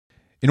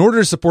In order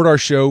to support our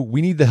show,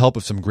 we need the help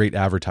of some great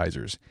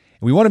advertisers.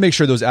 And we want to make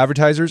sure those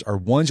advertisers are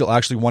ones you'll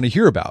actually want to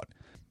hear about.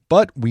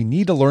 But we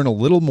need to learn a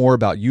little more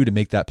about you to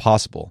make that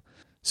possible.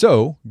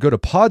 So go to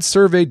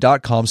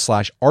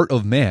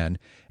podsurvey.com/artofman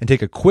and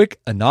take a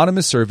quick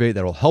anonymous survey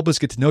that will help us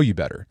get to know you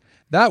better.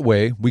 That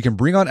way, we can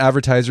bring on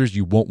advertisers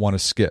you won't want to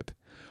skip.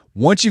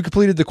 Once you've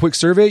completed the quick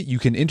survey, you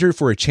can enter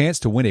for a chance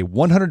to win a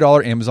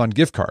 $100 Amazon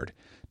gift card.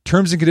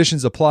 Terms and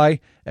conditions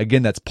apply.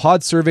 Again, that's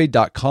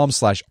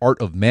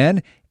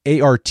podsurvey.com/artofman,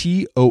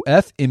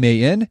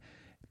 ARTOFMAN,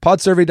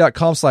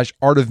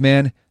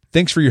 podsurvey.com/artofman.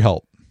 Thanks for your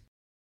help.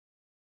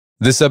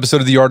 This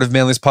episode of the Art of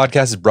Manliness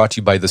podcast is brought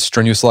to you by The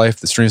Strenuous Life.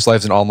 The Strenuous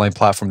Life is an online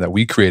platform that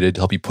we created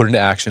to help you put into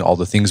action all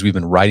the things we've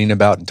been writing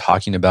about and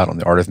talking about on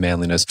the Art of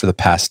Manliness for the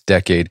past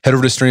decade. Head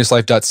over to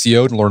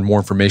strenuouslife.co to learn more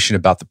information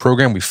about the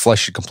program. We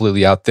flesh it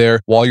completely out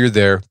there. While you're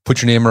there,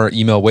 put your name on our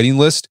email waiting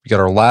list. We got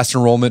our last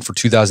enrollment for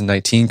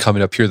 2019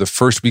 coming up here the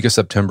first week of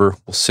September.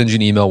 We'll send you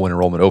an email when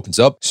enrollment opens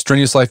up.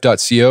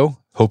 strenuouslife.co.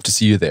 Hope to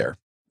see you there.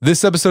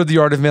 This episode of the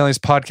Art of Manliness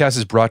podcast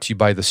is brought to you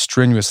by The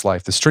Strenuous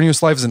Life. The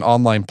Strenuous Life is an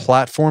online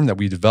platform that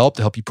we developed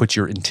to help you put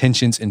your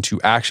intentions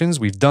into actions.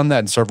 We've done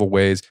that in several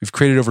ways. We've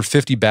created over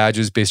 50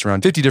 badges based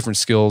around 50 different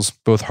skills,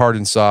 both hard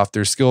and soft.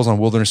 There's skills on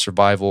wilderness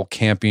survival,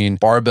 camping,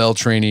 barbell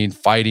training,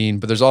 fighting,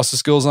 but there's also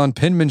skills on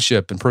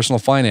penmanship and personal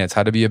finance,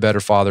 how to be a better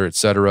father,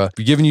 etc.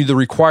 We've given you the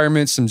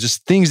requirements and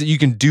just things that you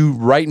can do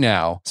right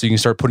now so you can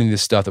start putting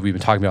this stuff that we've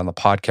been talking about on the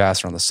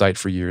podcast or on the site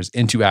for years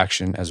into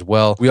action as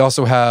well. We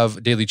also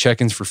have daily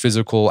check-ins for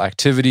physical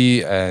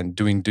activity and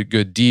doing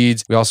good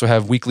deeds. We also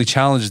have weekly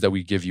challenges that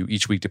we give you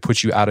each week to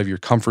put you out of your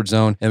comfort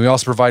zone. And we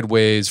also provide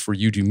ways for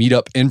you to meet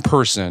up in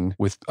person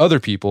with other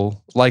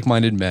people,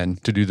 like-minded men,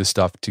 to do this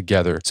stuff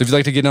together. So if you'd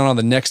like to get in on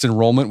the next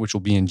enrollment, which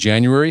will be in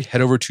January,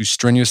 head over to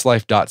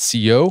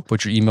strenuouslife.co,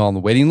 put your email on the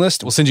waiting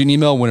list. We'll send you an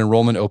email when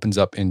enrollment opens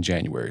up in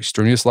January.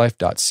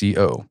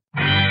 strenuouslife.co.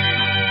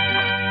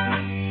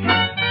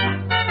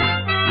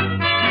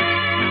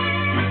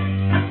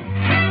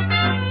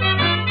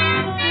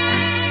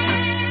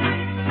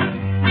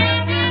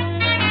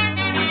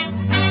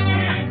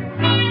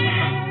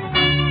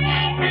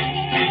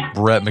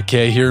 Brett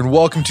McKay here, and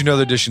welcome to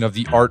another edition of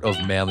the Art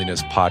of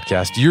Manliness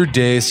podcast. Your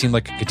days seem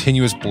like a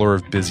continuous blur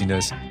of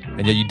busyness,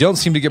 and yet you don't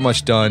seem to get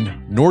much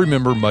done, nor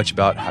remember much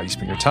about how you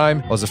spend your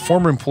time. Well, as a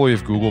former employee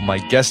of Google, my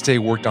guest today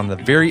worked on the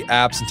very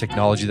apps and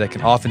technology that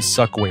can often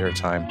suck away our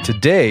time.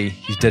 Today,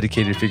 he's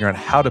dedicated to figuring out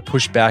how to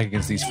push back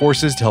against these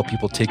forces to help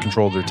people take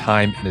control of their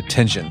time and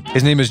attention.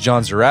 His name is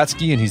John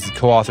Zeratsky, and he's the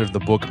co-author of the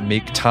book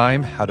Make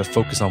Time: How to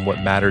Focus on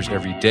What Matters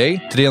Every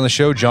Day. Today on the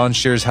show, John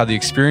shares how the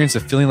experience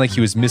of feeling like he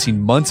was missing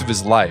months of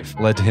his life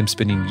led to him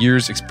spending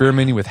years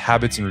experimenting with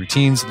habits and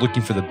routines,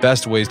 looking for the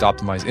best ways to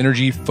optimize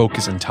energy,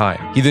 focus, and time.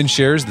 He then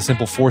shares the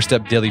simple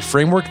 4-step daily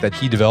framework that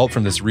he developed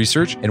from this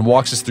research and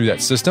walks us through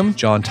that system.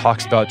 John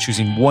talks about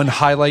choosing one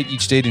highlight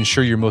each day to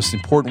ensure your most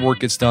important work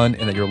gets done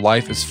and that your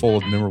life is full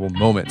of memorable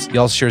moments. He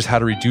also shares how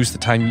to reduce the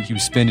time you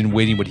spend in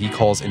waiting what he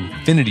calls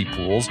infinity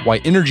pools, why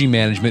energy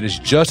management is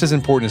just as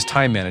important as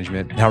time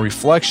management, and how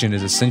reflection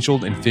is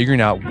essential in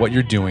figuring out what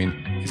you're doing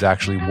is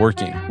actually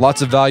working.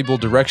 Lots of valuable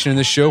direction in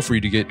this show for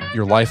you to get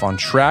your life on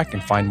track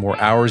and find more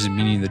hours and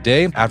meaning in the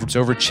day. After it's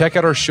over, check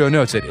out our show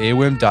notes at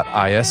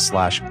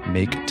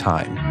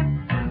aom.is/maketime.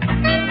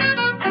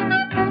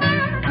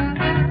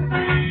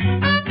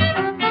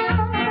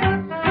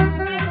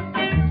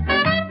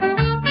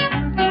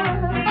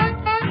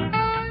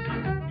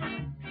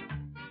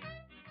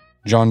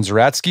 John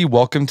Zeratsky,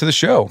 welcome to the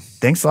show.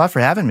 Thanks a lot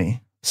for having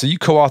me. So you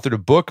co-authored a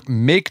book,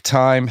 Make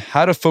Time: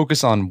 How to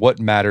Focus on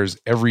What Matters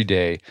Every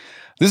Day.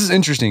 This is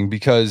interesting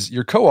because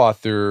your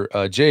co-author,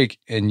 Jake,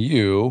 and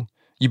you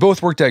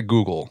both worked at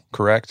Google,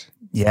 correct?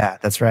 Yeah,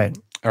 that's right.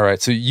 All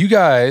right. So you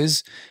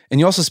guys, and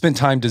you also spent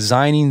time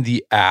designing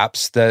the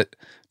apps that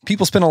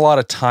people spend a lot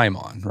of time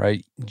on,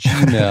 right?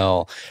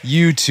 Gmail,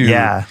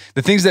 YouTube,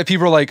 the things that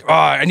people are like, oh,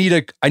 I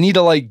need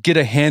to like get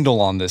a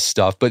handle on this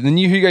stuff. But then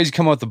you guys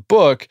come out with a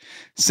book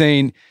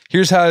saying,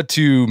 here's how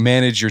to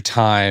manage your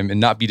time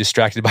and not be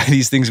distracted by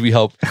these things we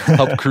help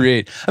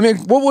create. I mean,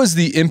 what was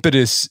the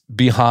impetus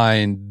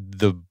behind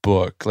the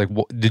book? Like,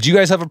 did you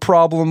guys have a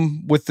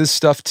problem with this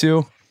stuff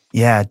too?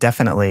 Yeah,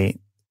 definitely.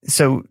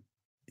 So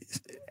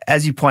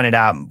as you pointed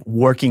out,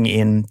 working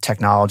in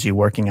technology,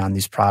 working on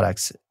these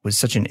products was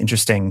such an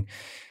interesting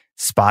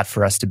spot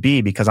for us to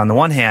be, because on the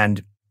one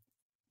hand,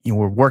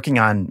 we're working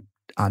on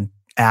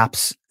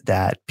apps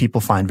that people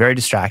find very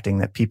distracting,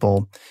 that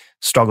people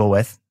struggle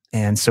with.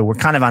 And so we're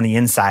kind of on the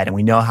inside and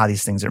we know how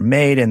these things are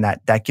made, and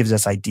that gives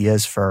us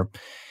ideas for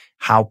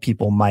how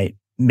people might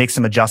make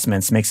some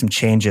adjustments, make some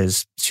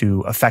changes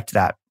to affect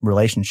that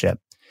relationship.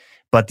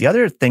 But the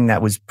other thing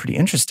that was pretty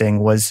interesting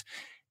was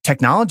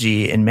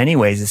technology in many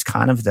ways is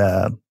kind of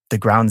the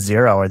ground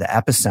zero or the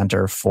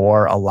epicenter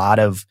for a lot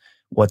of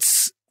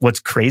what's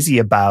crazy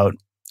about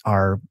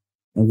our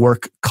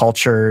work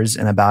cultures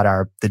and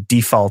about the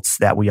defaults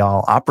that we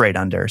all operate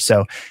under.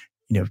 So,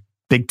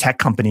 big tech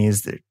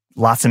companies,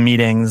 lots of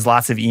meetings,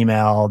 lots of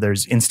email,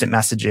 there's instant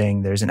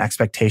messaging, there's an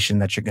expectation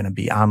that you're going to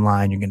be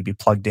online, you're going to be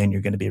plugged in,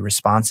 you're going to be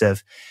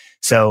responsive.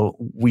 So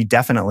we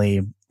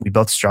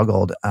both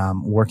struggled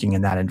working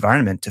in that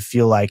environment to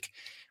feel like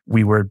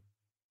we were,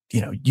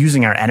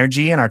 using our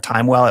energy and our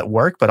time well at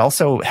work, but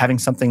also having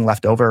something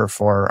left over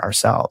for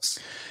ourselves.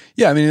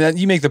 Yeah, I mean,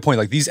 you make the point.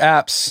 Like these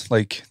apps,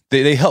 like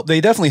they help.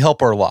 They definitely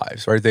help our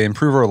lives, right? They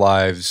improve our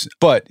lives.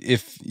 But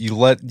if you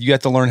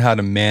have to learn how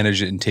to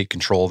manage it and take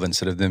control of it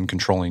instead of them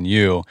controlling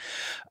you.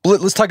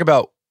 Let's talk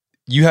about,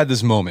 you had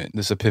this moment,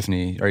 this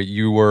epiphany, right?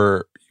 You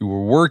were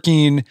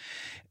working,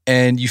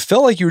 and you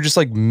felt like you were just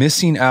like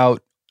missing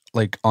out,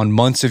 like on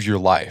months of your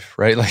life,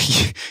 right? Like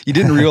you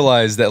didn't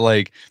realize that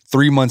like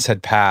 3 months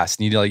had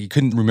passed, and you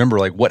couldn't remember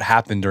like what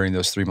happened during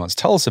those 3 months.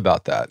 Tell us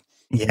about that.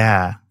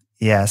 Yeah.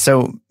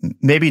 So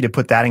maybe to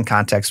put that in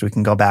context, we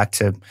can go back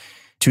to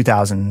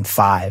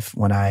 2005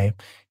 when I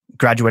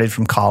graduated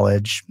from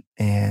college,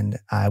 and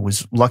I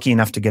was lucky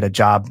enough to get a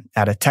job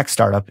at a tech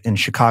startup in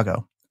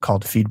Chicago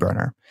called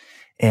FeedBurner.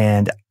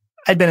 And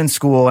I'd been in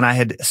school and I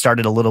had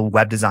started a little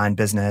web design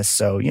business.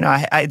 So,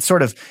 I had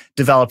sort of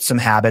developed some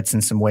habits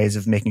and some ways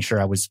of making sure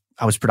I was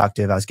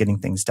productive. I was getting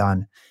things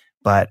done.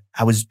 But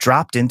I was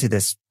dropped into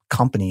this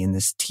company and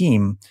this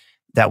team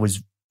that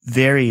was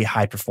very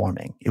high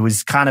performing. It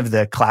was kind of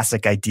the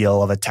classic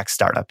ideal of a tech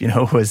startup.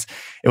 It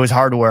was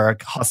hard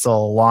work,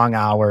 hustle, long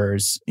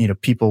hours.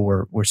 People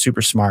were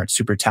super smart,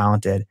 super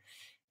talented.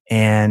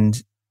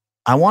 And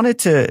I wanted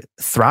to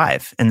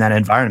thrive in that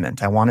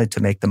environment. I wanted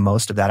to make the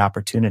most of that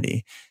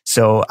opportunity.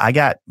 So I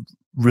got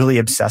really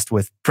obsessed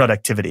with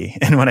productivity.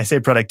 And when I say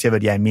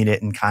productivity, I mean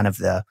it in kind of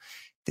the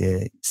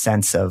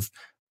sense of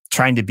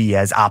trying to be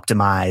as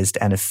optimized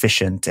and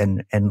efficient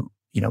and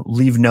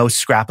leave no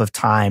scrap of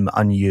time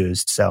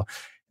unused. So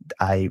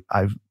I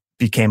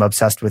became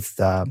obsessed with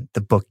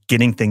the book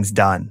Getting Things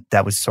Done.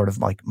 That was sort of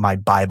like my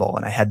Bible.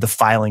 And I had the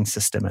filing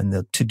system and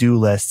the to-do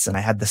lists, and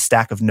I had the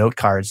stack of note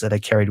cards that I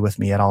carried with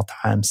me at all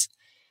times.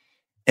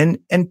 And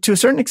to a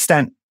certain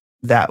extent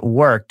that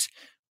worked,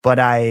 but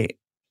I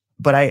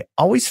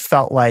always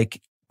felt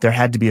like there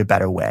had to be a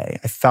better way.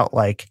 I felt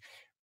like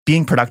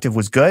being productive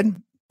was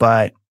good,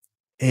 but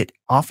it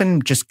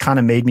often just kind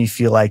of made me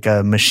feel like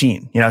a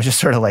machine, just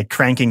sort of like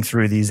cranking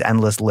through these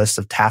endless lists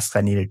of tasks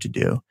I needed to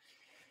do.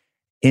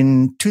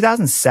 In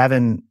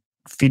 2007,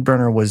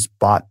 FeedBurner was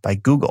bought by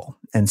Google.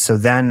 And so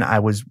then I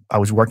was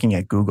working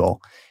at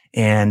Google,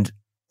 and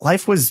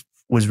life was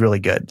really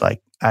good.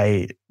 Like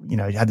I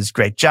had this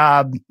great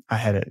job. I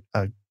had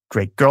a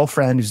great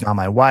girlfriend who's now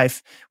my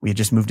wife. We had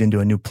just moved into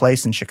a new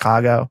place in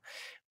Chicago.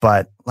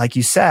 But like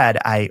you said,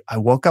 I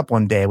woke up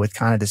one day with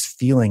kind of this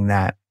feeling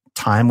that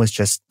time was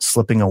just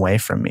slipping away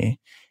from me.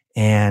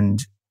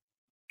 And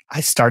I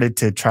started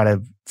to try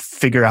to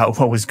figure out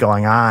what was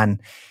going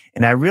on.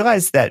 And I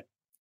realized that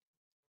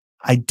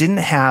I didn't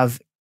have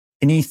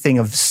anything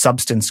of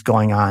substance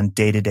going on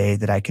day to day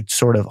that I could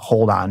sort of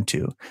hold on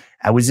to.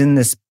 I was in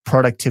this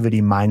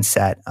productivity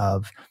mindset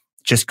of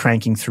just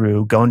cranking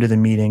through, going to the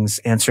meetings,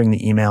 answering the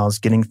emails,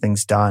 getting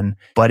things done.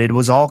 But it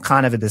was all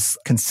kind of at this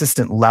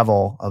consistent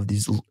level of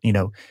these,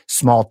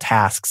 small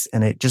tasks.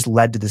 And it just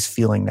led to this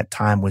feeling that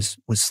time was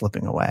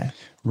slipping away.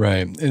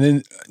 Right. And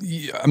then,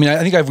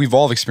 I think we've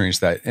all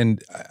experienced that.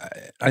 And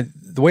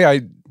the way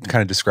I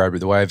kind of describe it,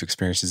 the way I've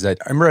experienced is that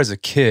I remember as a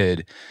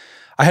kid,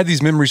 I had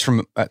these memories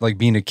from like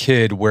being a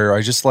kid where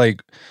I just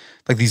like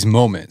these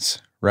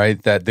moments,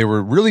 right? That they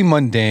were really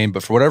mundane,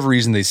 but for whatever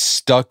reason, they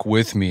stuck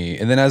with me.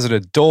 And then as an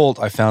adult,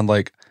 I found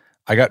like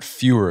I got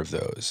fewer of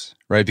those,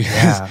 right?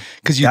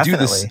 Because you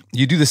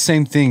do the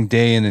same thing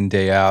day in and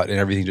day out, and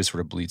everything just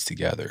sort of bleeds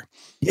together.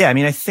 Yeah.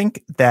 I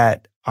think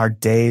that our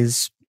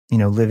days,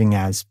 living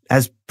as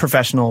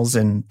professionals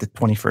in the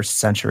 21st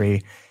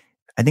century,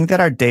 I think that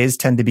our days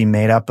tend to be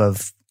made up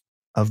of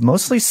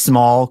mostly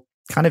small,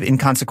 kind of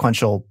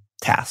inconsequential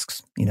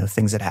tasks,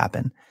 things that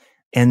happen.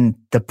 And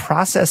the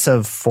process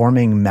of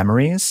forming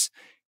memories,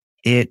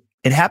 it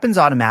happens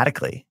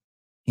automatically.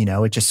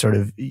 It just sort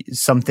of,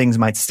 some things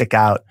might stick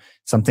out,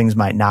 some things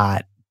might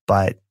not.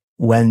 But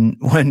when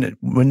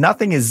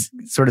nothing is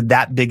sort of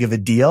that big of a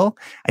deal,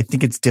 I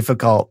think it's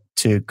difficult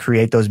to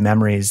create those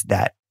memories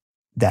that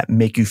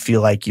make you feel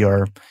like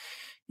you're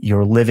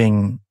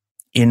living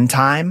in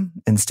time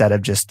instead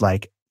of just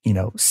like,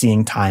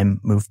 seeing time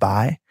move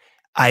by.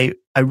 I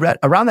read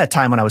around that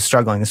time when I was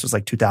struggling, this was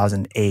like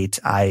 2008,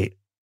 I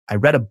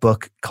read a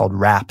book called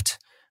Wrapped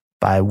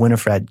by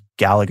Winifred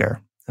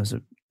Gallagher. It was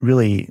a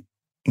really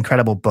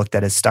incredible book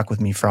that has stuck with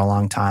me for a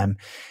long time.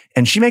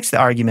 And she makes the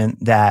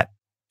argument that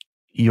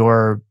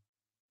your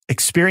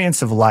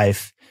experience of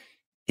life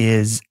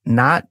is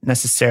not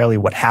necessarily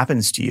what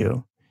happens to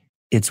you,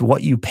 it's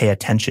what you pay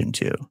attention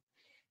to.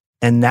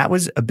 And that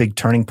was a big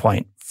turning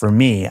point for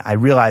me. I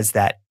realized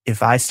that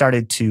if I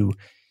started to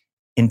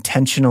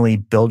intentionally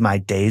build my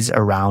days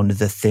around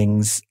the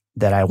things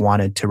that I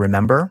wanted to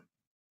remember,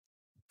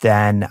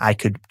 then I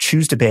could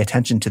choose to pay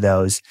attention to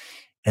those.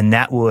 And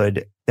that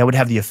would that would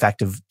have the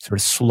effect of sort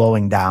of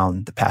slowing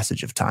down the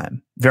passage of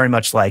time. Very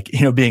much like,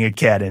 being a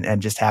kid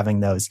and just having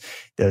those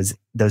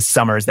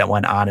summers that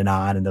went on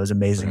and those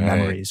amazing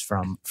memories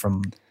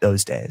from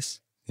those days.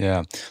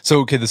 Yeah.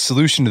 So, okay, the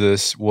solution to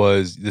this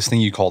was this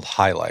thing you called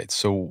highlights.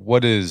 So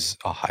what is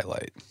a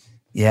highlight?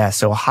 Yeah.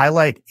 So a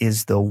highlight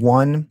is the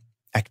one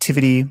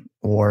activity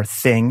or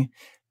thing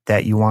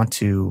that you want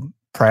to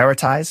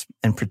prioritize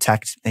and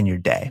protect in your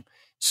day.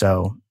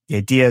 So the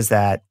idea is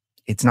that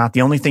it's not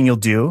the only thing you'll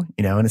do,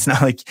 and it's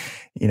not like,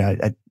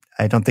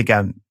 I don't think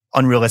I'm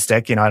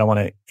unrealistic. I don't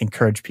want to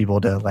encourage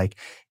people to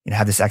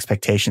have this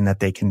expectation that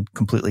they can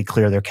completely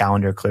clear their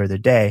calendar, clear their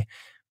day.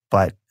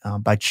 But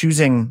by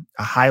choosing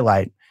a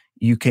highlight,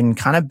 you can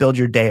kind of build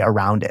your day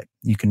around it.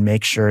 You can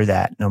make sure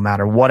that no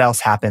matter what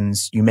else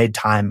happens, you made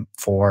time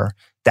for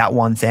that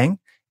one thing,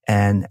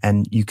 and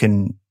you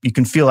can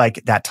feel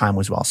like that time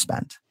was well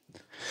spent.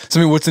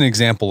 So, what's an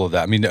example of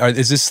that?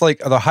 Is this are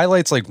the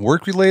highlights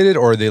work related,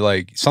 or are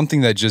they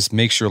something that just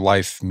makes your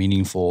life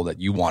meaningful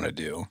that you want to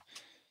do?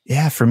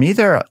 Yeah, for me,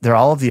 they're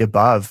all of the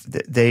above.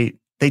 They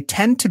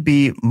tend to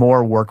be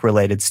more work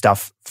related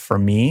stuff for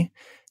me.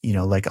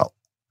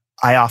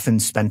 I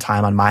often spend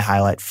time on my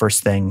highlight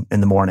first thing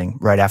in the morning,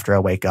 right after I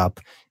wake up.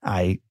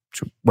 I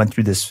went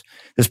through this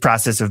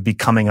process of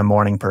becoming a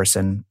morning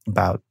person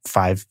about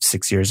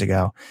 5-6 years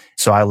ago.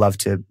 So I love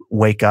to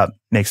wake up,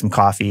 make some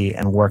coffee,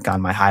 and work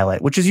on my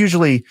highlight, which is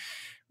usually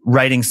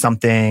writing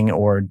something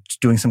or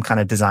doing some kind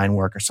of design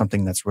work or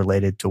something that's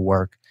related to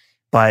work.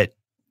 But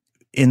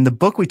in the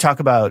book, we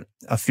talk about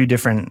a few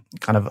different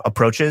kind of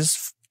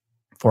approaches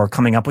for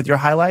coming up with your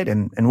highlight.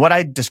 And what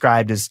I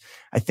described is,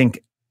 I think,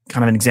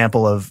 kind of an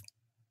example of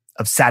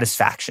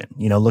satisfaction,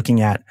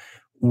 looking at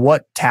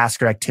what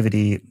task or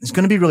activity is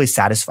going to be really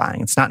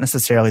satisfying. It's not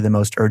necessarily the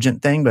most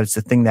urgent thing, but it's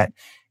the thing that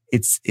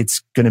it's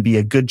going to be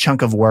a good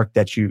chunk of work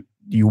that you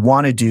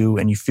want to do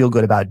and you feel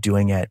good about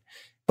doing it.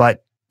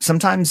 But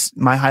sometimes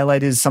my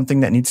highlight is something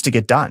that needs to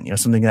get done,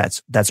 something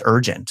that's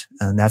urgent.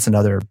 And that's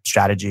another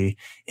strategy.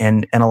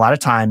 And a lot of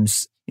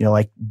times,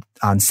 like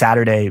on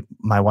Saturday,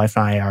 my wife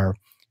and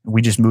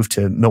we just moved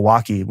to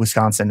Milwaukee,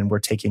 Wisconsin, and we're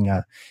taking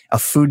a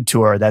food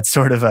tour that's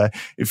sort of a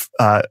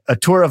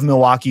tour of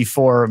Milwaukee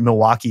for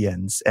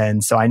Milwaukeeans.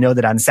 And so I know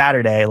that on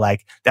Saturday,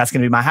 that's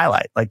going to be my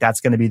highlight.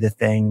 That's going to be the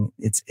thing.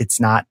 It's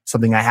not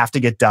something I have to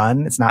get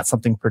done. It's not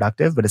something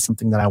productive, but it's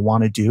something that I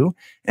want to do.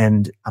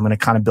 And I'm going to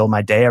kind of build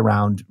my day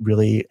around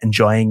really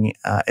enjoying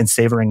and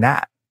savoring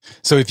that.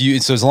 So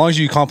as long as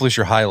you accomplish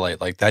your highlight,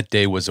 that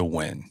day was a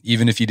win,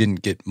 even if you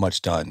didn't get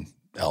much done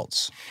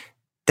else.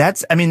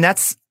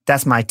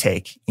 That's my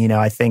take.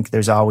 I think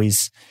there's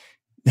always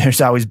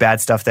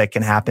bad stuff that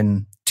can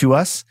happen to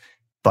us,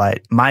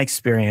 but my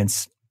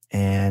experience,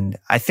 and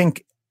I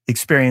think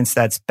experience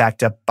that's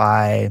backed up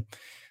by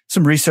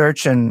some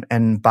research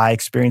and by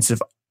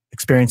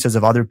experiences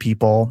of other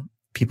people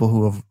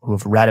who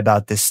have read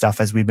about this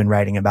stuff as we've been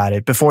writing about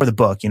it before the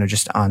book,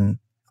 just on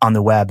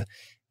the web.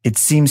 It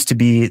seems to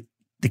be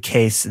the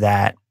case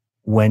that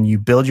when you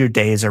build your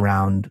days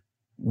around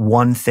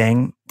one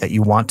thing that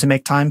you want to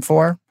make time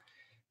for,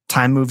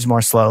 time moves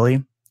more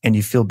slowly and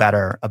you feel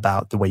better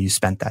about the way you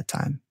spent that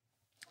time.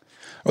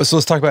 So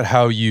let's talk about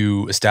how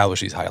you establish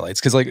these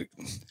highlights. Because I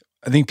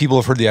think people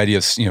have heard the idea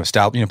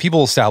of,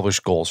 people establish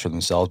goals for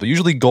themselves, but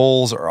usually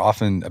goals are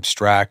often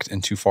abstract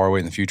and too far away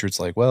in the future. It's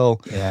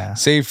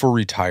save for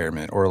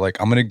retirement, or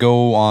I'm going to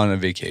go on a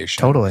vacation.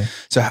 Totally.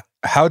 So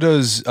how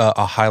does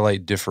a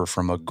highlight differ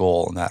from a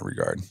goal in that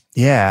regard?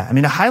 Yeah.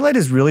 A highlight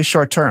is really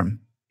short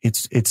term.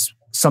 It's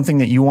something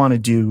that you want to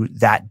do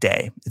that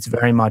day. It's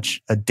very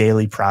much a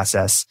daily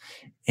process.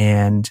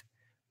 And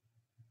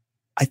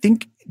I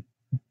think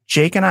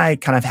Jake and I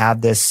kind of have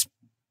this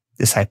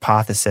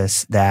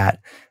hypothesis that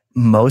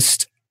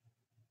most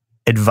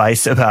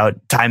advice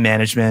about time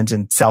management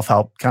and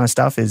self-help kind of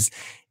stuff is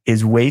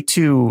way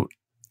too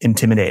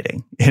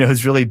intimidating.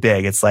 It's really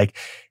big. It's like,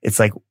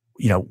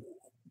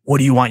 what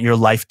do you want your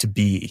life to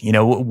be?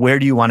 Where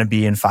do you want to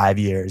be in 5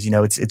 years?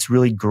 It's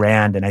really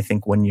grand. And I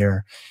think when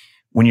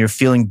you're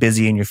feeling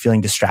busy and you're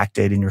feeling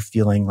distracted and you're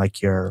feeling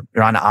like you're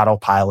on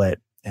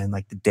autopilot and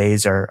the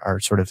days are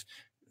sort of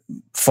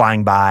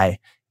flying by,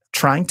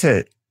 trying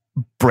to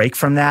break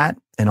from that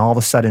and all of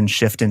a sudden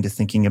shift into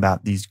thinking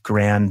about these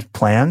grand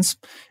plans,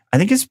 I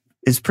think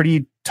is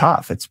pretty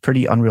tough. It's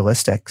pretty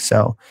unrealistic.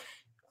 So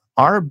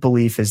our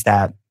belief is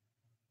that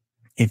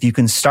if you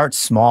can start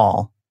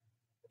small,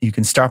 you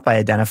can start by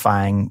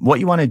identifying what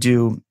you want to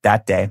do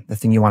that day, the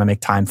thing you want to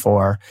make time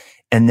for,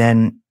 and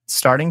then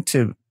starting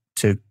to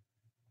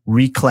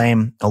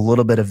reclaim a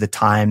little bit of the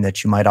time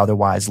that you might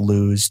otherwise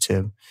lose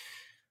to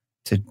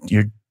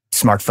your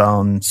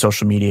smartphone,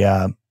 social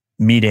media,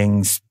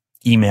 meetings,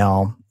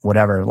 email,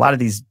 whatever. A lot of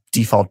these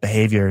default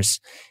behaviors,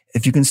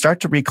 if you can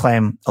start to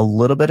reclaim a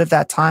little bit of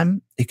that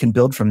time, it can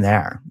build from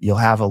there. You'll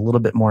have a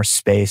little bit more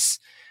space,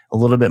 a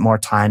little bit more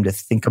time to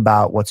think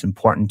about what's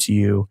important to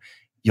you.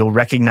 You'll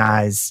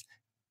recognize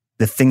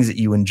the things that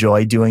you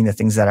enjoy doing, the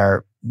things that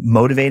are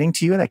motivating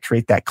to you, that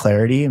create that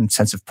clarity and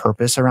sense of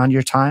purpose around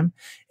your time.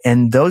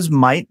 And those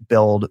might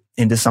build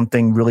into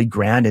something really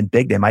grand and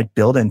big. They might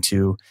build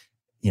into,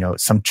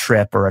 some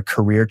trip or a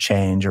career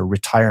change or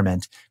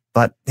retirement,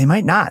 but they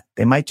might not.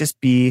 They might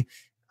just be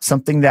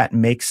something that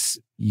makes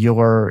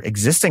your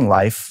existing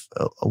life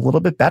a little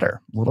bit better,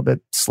 a little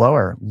bit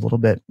slower, a little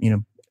bit,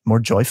 more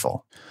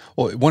joyful.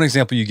 Well, one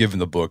example you give in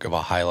the book of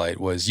a highlight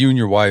was you and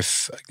your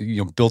wife,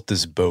 built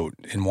this boat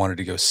and wanted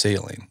to go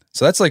sailing.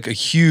 So that's like a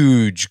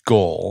huge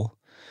goal.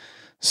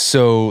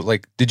 So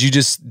like, did you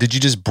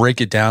just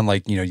break it down?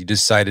 Like, you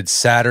decided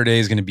Saturday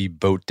is going to be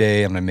boat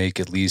day. I'm going to make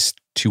at least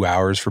 2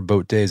 hours for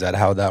boat day. Is that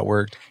how that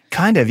worked?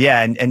 Kind of,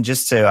 yeah. And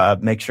just to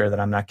make sure that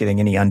I'm not getting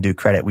any undue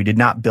credit, we did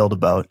not build a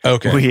boat.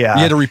 Okay. You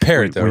had to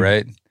repair it though,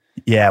 right?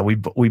 Yeah, we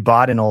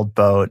bought an old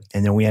boat,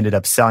 and then we ended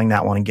up selling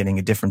that one and getting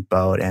a different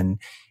boat. And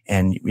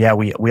yeah,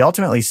 we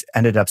ultimately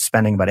ended up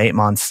spending about 8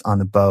 months on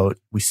the boat.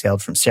 We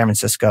sailed from San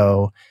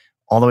Francisco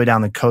all the way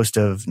down the coast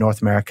of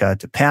North America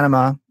to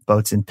Panama.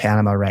 Boat's in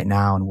Panama right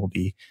now, and we'll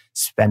be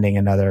spending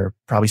another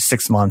probably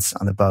 6 months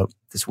on the boat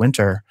this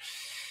winter.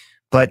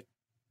 But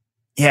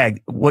yeah,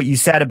 what you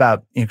said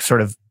about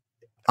sort of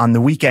on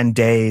the weekend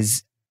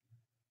days,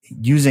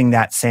 using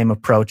that same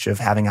approach of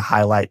having a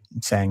highlight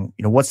and saying,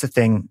 what's the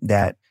thing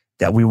that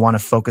we want to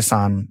focus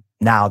on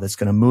now that's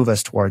going to move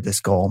us toward this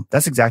goal?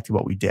 That's exactly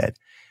what we did.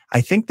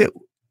 I think that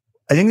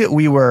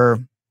we were,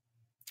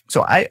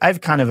 so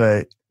I've kind of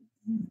a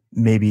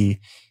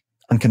maybe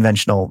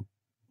unconventional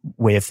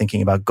way of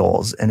thinking about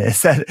goals. And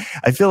it's that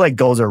I feel like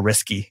goals are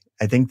risky.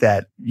 I think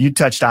that you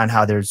touched on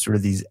how there's sort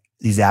of these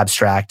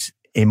abstract,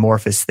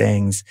 amorphous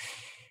things.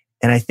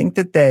 And I think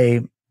that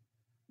they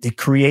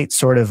create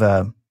sort of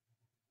a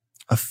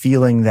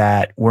feeling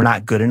that we're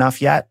not good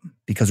enough yet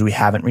because we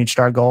haven't reached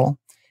our goal.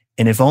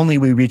 And if only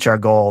we reach our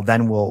goal,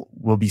 then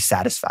we'll be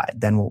satisfied.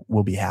 Then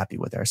we'll be happy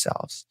with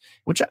ourselves,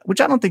 which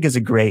I don't think is a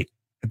great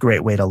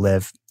way to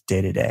live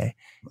day to day.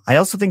 I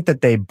also think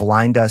that they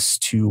blind us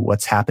to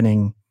what's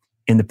happening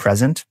in the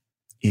present.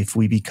 If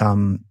we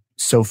become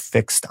so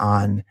fixed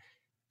on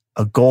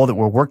a goal that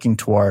we're working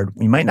toward,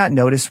 we might not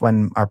notice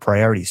when our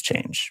priorities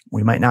change.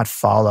 We might not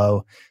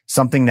follow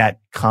something that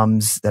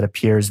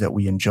appears that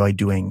we enjoy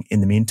doing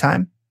in the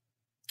meantime.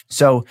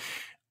 So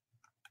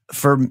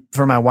for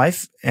my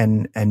wife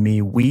and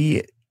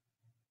me,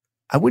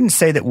 I wouldn't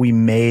say that we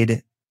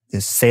made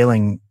this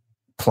sailing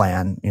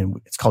plan.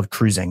 It's called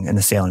cruising in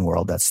the sailing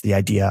world. That's the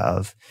idea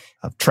of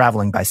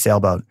traveling by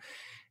sailboat.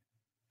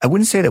 I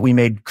wouldn't say that we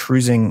made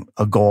cruising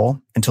a goal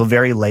until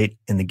very late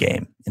in the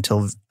game,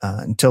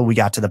 until we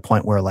got to the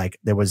point where like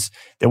there was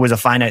a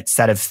finite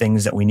set of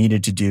things that we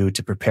needed to do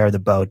to prepare the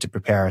boat, to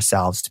prepare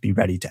ourselves to be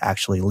ready to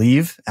actually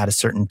leave at a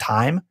certain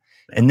time.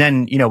 And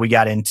then, we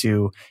got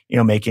into,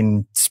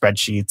 making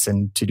spreadsheets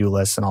and to-do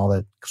lists and all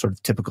the sort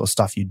of typical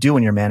stuff you do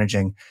when you're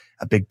managing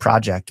a big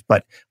project.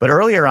 But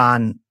earlier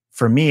on,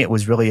 for me, it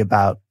was really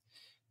about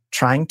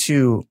trying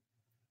to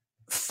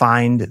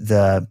find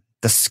the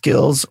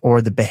skills or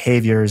the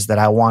behaviors that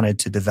I wanted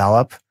to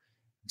develop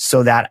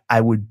so that I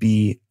would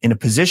be in a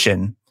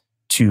position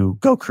to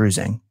go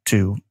cruising,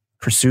 to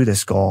pursue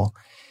this goal,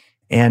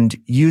 and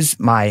use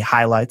my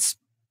highlights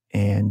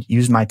and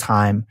use my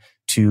time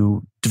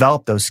to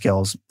develop those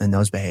skills and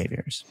those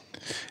behaviors.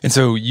 And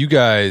so you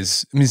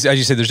guys, as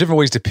you said, there's different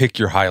ways to pick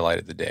your highlight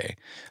of the day.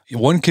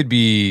 One could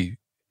be,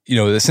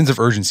 the sense of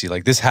urgency,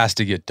 like this has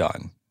to get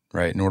done,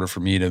 right? In order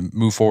for me to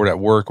move forward at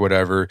work,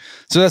 whatever.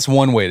 So that's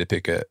one way to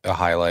pick a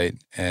highlight.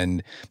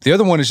 And the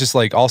other one is just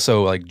like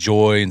also like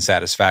joy and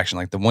satisfaction,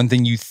 like the one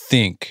thing you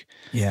think.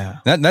 Yeah.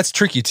 That's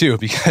tricky too,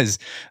 because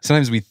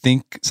sometimes we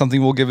think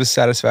something will give us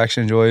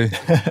satisfaction and joy,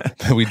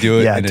 but we do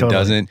it and totally. It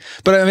doesn't.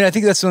 But I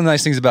think that's one of the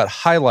nice things about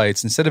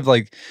highlights. Instead of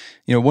like,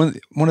 one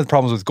of the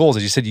problems with goals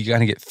is you said you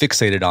kind of get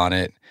fixated on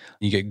it.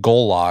 You get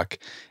goal lock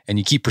and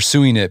you keep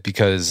pursuing it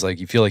because like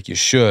you feel like you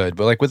should.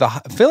 But like I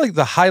feel like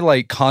the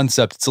highlight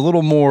concept, it's a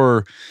little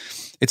more,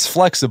 it's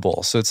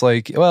flexible. So it's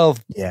like, well,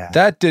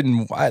 that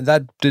didn't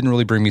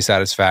really bring me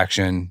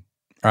satisfaction.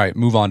 All right,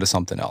 move on to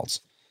something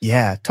else.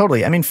 Yeah,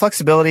 totally.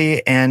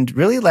 Flexibility and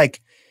really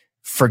like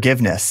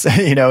forgiveness,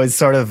 is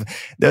sort of,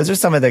 those are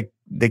some of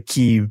the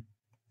key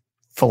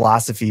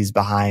philosophies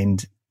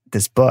behind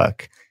this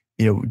book.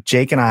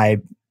 Jake and I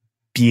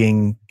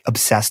being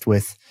obsessed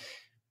with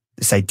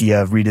this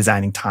idea of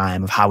redesigning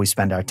time, of how we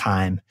spend our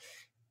time.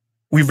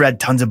 We've read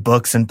tons of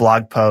books and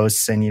blog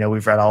posts and,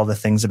 we've read all the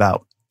things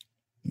about,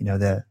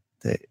 the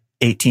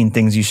 18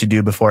 things you should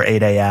do before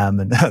 8 a.m.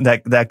 and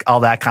that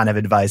all that kind of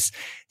advice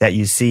that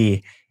you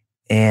see.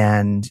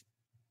 And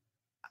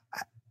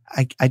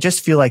I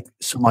just feel like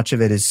so much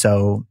of it is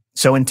so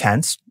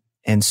intense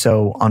and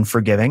so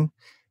unforgiving.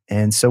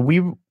 And so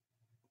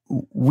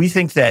we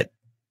think that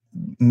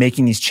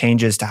making these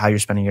changes to how you're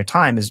spending your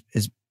time is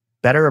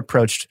better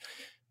approached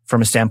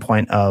from a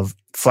standpoint of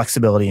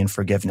flexibility and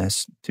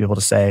forgiveness, to be able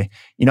to say,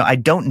 I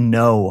don't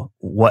know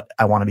what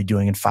I want to be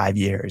doing in 5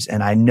 years.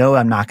 And I know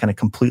I'm not going to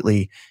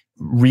completely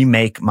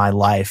remake my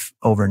life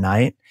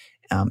overnight.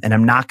 And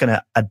I'm not going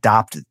to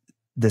adopt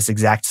this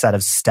exact set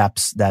of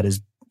steps that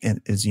is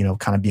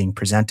kind of being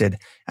presented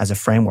as a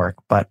framework.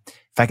 But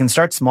if I can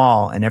start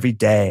small and every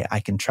day I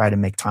can try to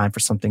make time for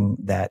something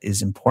that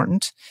is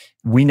important,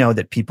 we know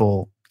that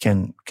people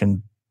can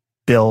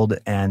build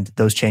and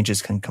those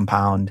changes can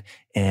compound.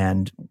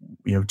 And,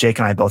 Jake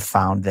and I both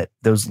found that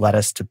those led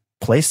us to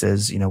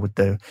places, with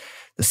the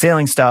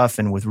sailing stuff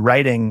and with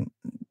writing,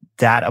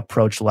 that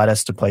approach led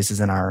us to places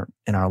in our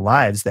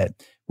lives that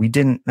we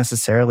didn't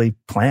necessarily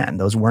plan.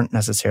 Those weren't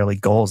necessarily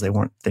goals. They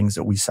weren't things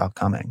that we saw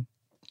coming.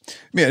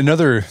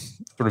 Another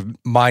sort of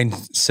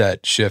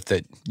mindset shift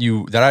that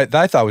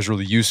I thought was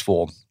really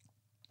useful.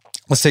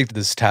 Let's take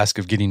this task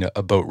of getting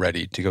a boat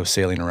ready to go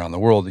sailing around the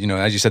world.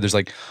 As you said, there's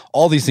like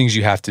all these things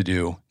you have to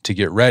do to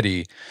get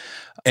ready.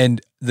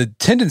 And the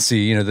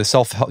tendency, the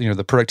self-help,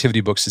 the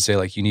productivity books to say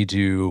like you need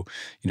to,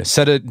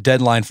 set a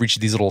deadline for each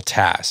of these little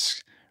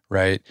tasks,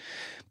 right?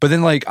 But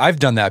then like I've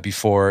done that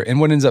before, and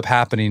what ends up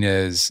happening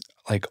is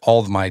like all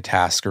of my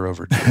tasks are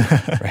overdue.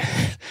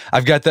 Right?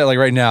 I've got that like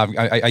right now.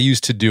 I use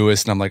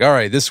Todoist, and I'm like, all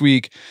right, this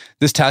week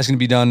this task is gonna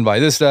be done by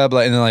this and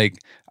then like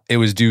it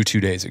was due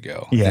 2 days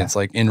ago. Yeah, and it's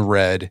like in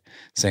red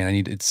saying I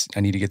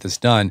need to get this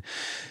done.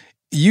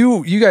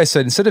 You guys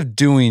said instead of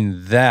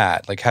doing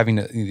that, like having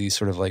these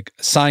sort of like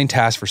assigned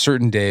tasks for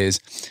certain days,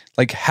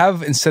 like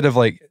have instead of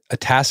like a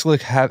task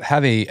list,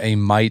 have a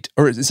might,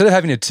 or instead of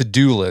having a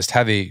to-do list,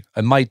 have a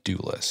might do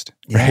list,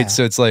 right? Yeah.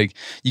 So it's like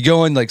you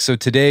go in like, so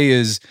today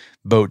is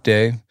boat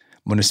day. I'm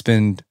going to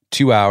spend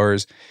 2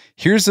 hours.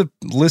 Here's a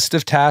list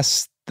of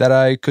tasks that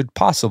I could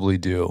possibly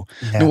do.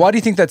 Yeah. And why do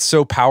you think that's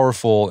so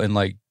powerful in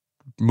like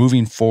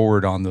moving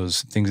forward on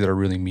those things that are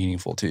really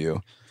meaningful to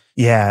you?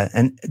 Yeah,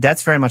 and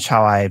that's very much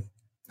how I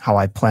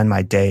plan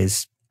my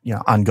days,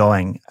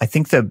 ongoing. I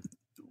think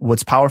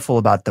what's powerful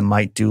about the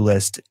might do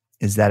list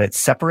is that it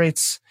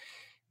separates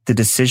the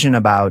decision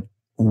about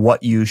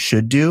what you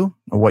should do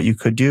or what you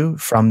could do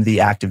from the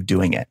act of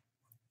doing it.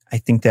 I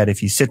think that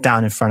if you sit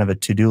down in front of a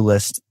to-do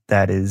list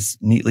that is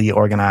neatly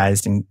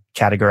organized and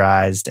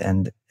categorized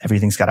and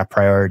everything's got a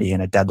priority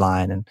and a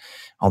deadline and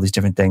all these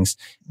different things,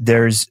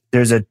 there's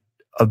a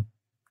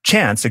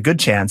good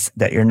chance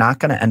that you're not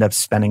going to end up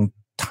spending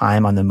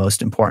time on the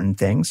most important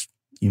things.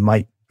 You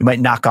might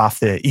knock off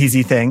the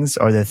easy things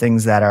or the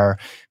things that are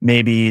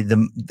maybe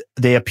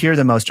they appear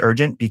the most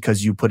urgent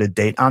because you put a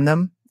date on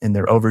them and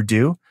they're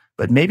overdue,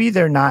 but maybe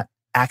they're not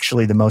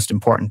actually the most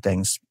important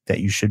things that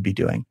you should be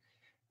doing.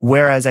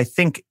 Whereas I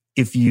think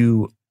if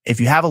you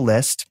have a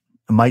list,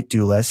 a might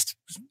do list,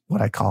 is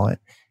what I call it,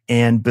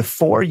 and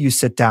before you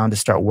sit down to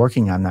start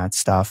working on that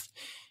stuff,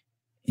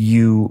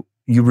 you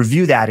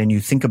review that and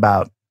you think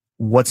about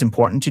what's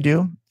important to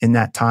do in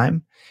that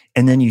time,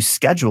 and then you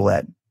schedule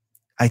it.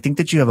 I think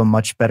that you have a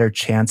much better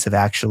chance of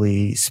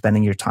actually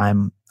spending your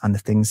time on the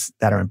things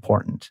that are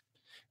important.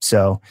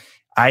 So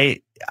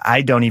I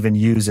don't even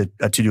use a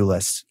to-do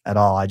list at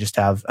all. I just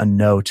have a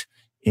note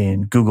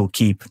in Google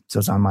Keep. So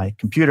it's on my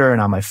computer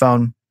and on my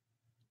phone.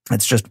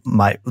 It's just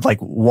my like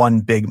one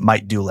big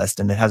might do list,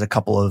 and it has a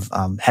couple of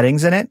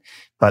headings in it,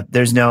 but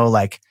there's no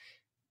like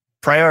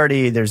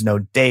priority. There's no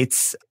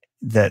dates.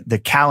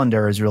 The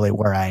calendar is really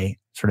where I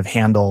sort of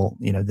handle,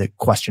 the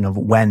question of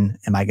when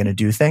am I going to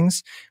do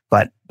things.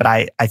 But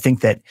I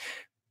think that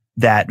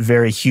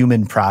very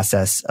human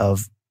process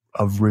of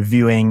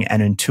reviewing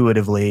and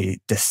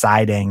intuitively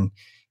deciding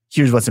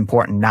here's what's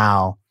important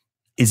now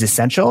is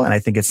essential. And I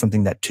think it's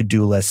something that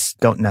to-do lists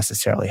don't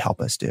necessarily help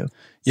us do.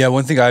 Yeah,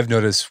 one thing I've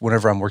noticed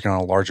whenever I'm working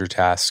on a larger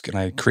task and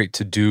I create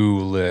to-do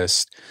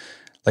list,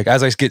 like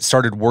as I get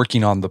started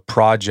working on the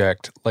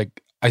project,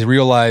 like I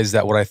realize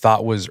that what I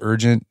thought was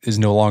urgent is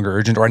no longer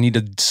urgent, or I need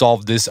to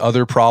solve this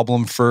other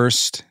problem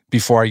first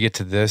before I get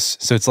to this.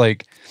 So it's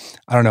like,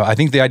 I don't know. I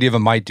think the idea of a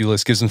might do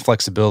list gives them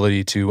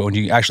flexibility to when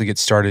you actually get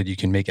started, you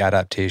can make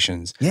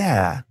adaptations.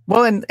 Yeah.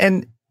 Well,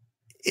 and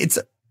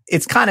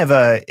it's kind of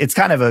a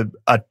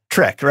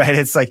trick, right?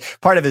 It's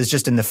like part of it is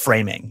just in the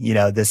framing,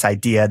 this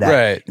idea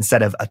that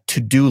instead of a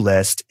to-do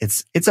list,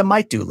 it's a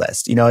might do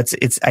list.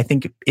 It's I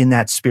think in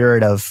that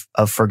spirit of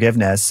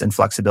forgiveness and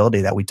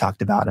flexibility that we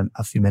talked about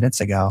a few minutes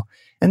ago.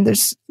 And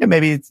there's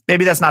maybe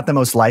that's not the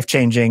most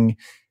life-changing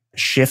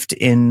shift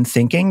in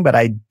thinking, but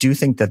I do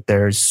think that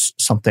there's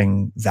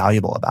something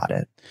valuable about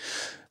it.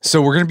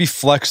 So we're going to be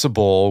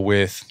flexible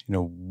with,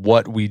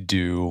 what we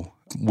do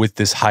with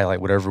this highlight,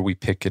 whatever we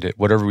pick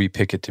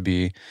it to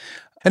be.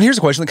 And here's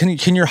a question: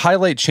 can your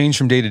highlight change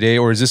from day to day,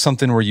 or is this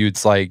something where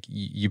it's like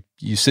you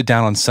sit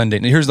down on Sunday?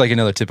 And here's like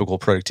another typical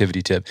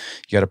productivity tip: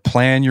 you got to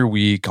plan your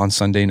week on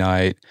Sunday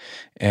night,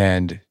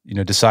 and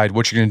decide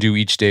what you're going to do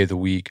each day of the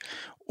week.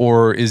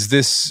 Or is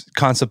this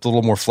concept a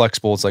little more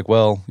flexible? It's like,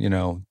 well,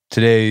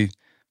 today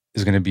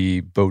is going to be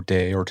boat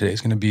day, or today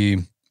is going to be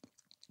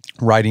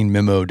writing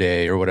memo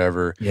day, or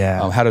whatever.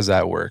 Yeah. How does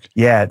that work?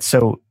 Yeah.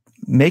 So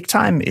Make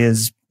Time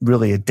is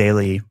really a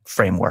daily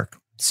framework.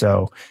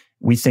 So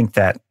we think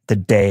that the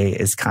day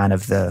is kind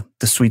of the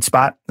sweet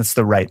spot. That's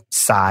the right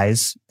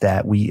size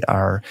that we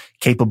are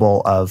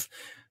capable of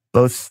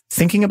both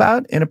thinking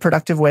about in a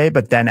productive way,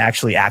 but then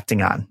actually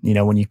acting on.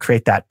 When you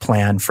create that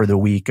plan for the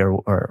week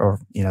or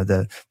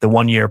the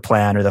 1 year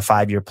plan or the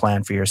 5 year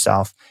plan for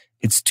yourself,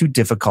 it's too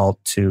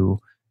difficult to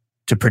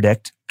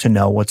predict, to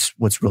know what's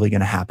really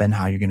going to happen,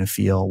 how you're going to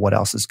feel, what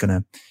else is going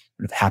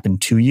to happen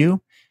to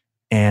you.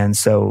 And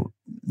so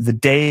the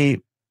day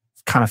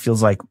kind of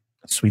feels like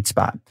a sweet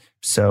spot.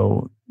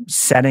 So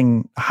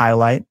setting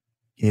highlight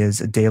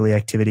is a daily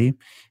activity.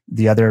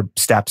 The other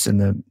steps in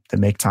the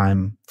Make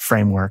Time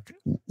framework,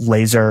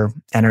 laser,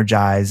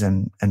 energize,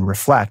 and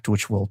reflect,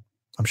 which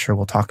I'm sure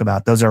we'll talk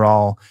about. Those are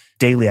all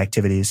daily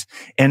activities.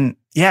 And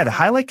yeah, the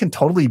highlight can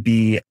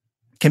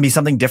be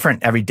something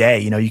different every day.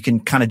 You can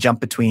kind of jump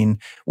between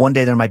one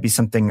day there might be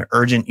something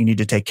urgent you need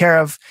to take care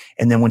of.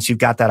 And then once you've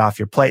got that off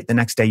your plate, the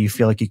next day you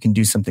feel like you can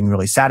do something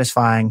really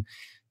satisfying.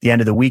 The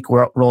end of the week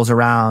rolls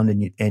around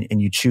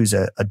and you choose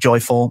a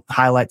joyful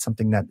highlight,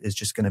 something that is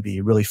just going to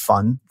be really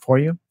fun for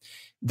you.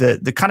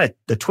 The kind of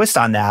the twist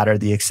on that, or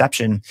the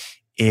exception,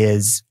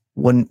 is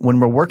when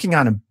we're working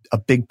on a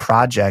big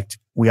project,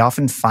 we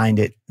often find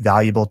it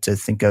valuable to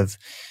think of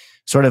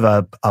sort of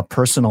a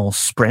personal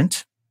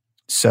sprint.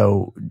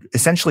 So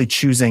essentially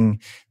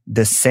choosing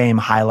the same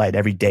highlight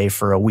every day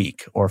for a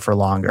week or for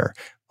longer,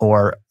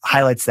 or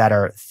highlights that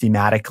are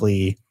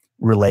thematically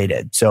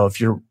related. So if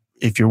you're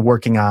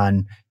working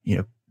on,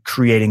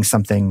 creating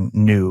something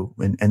new,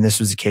 and this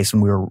was the case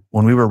when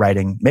we were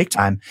writing Make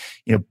Time,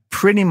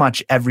 pretty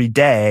much every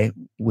day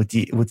with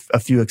a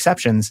few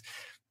exceptions,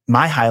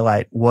 my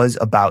highlight was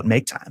about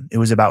Make Time. It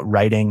was about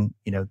writing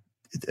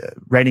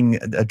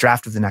a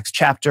draft of the next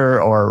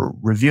chapter, or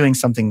reviewing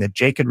something that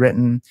Jake had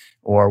written,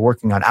 or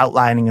working on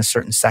outlining a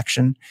certain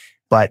section.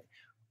 But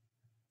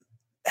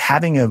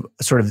having a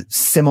sort of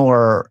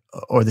similar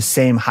or the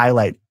same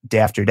highlight day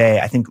after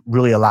day, I think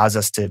really allows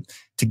us to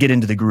get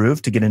into the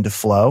groove, to get into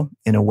flow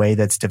in a way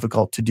that's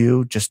difficult to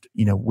do just,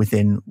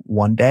 within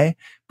one day.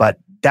 But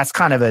that's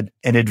kind of an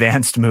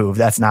advanced move.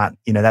 That's not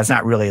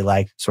really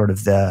like sort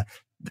of the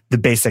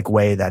basic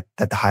way that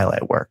the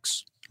highlight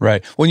works.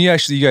 Right. Well, you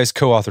guys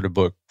co-authored a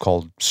book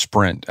called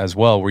Sprint as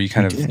well, where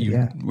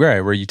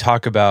where you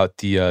talk about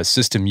the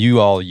system you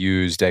all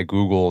used at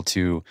Google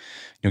to,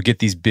 get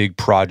these big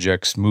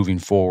projects moving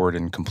forward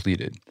and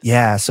completed.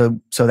 Yeah. So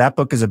that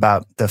book is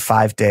about the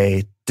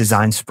 5-day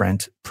design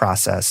sprint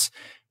process,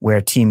 where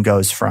a team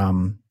goes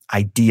from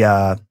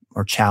idea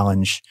or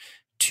challenge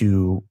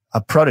to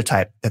a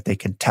prototype that they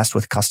can test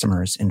with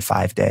customers in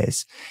 5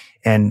 days.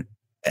 And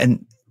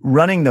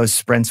running those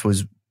sprints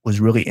was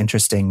really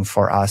interesting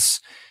for us,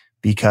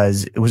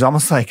 because it was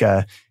almost like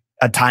a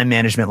time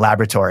management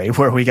laboratory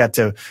where we got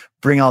to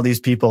bring all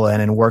these people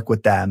in and work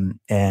with them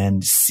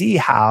and see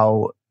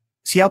how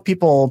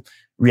people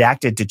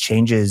reacted to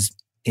changes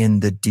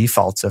in the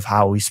defaults of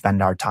how we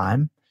spend our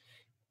time,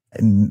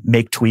 and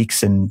make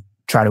tweaks and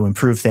try to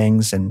improve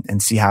things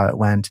and see how it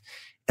went.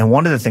 And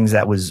one of the things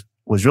that was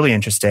really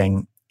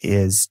interesting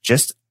is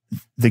just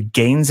the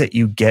gains that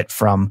you get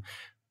from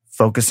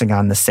focusing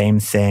on the same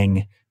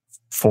thing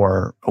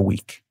for a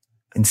week.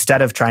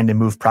 Instead of trying to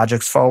move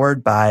projects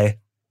forward by,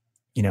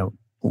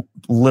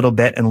 little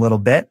bit and little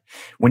bit,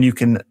 when you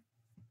can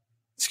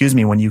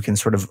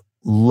sort of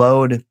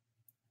load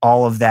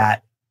all of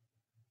that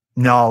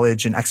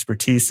knowledge and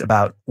expertise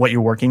about what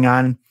you're working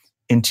on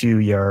into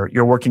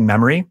your working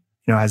memory,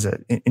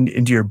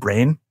 into your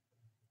brain.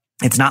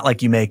 It's not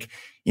like you make,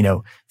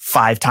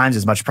 5 times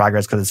as much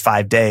progress because it's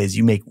 5 days.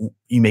 You make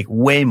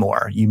way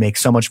more. You make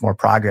so much more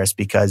progress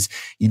because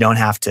you don't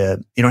have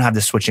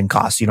the switching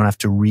costs. You don't have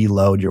to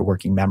reload your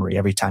working memory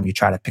every time you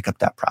try to pick up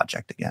that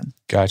project again.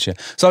 Gotcha.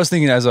 So I was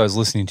thinking, as I was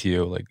listening to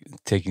you, like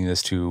taking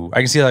this to,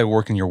 I can see how it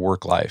work in your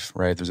work life,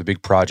 right? There's a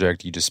big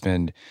project. You just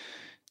spend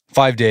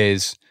 5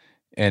 days,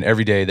 and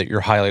every day that your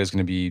highlight is going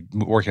to be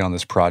working on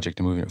this project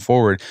and moving it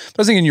forward. But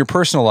I was thinking in your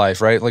personal life,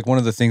 right? Like one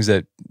of the things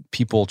that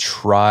people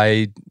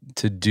try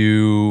to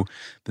do,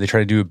 but they try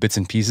to do bits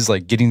and pieces,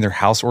 like getting their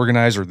house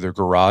organized or their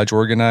garage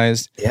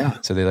organized. Yeah.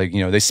 So they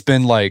they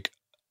spend like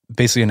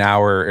basically an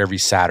hour every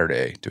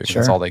Saturday doing it.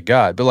 Sure. That's all they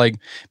got. But like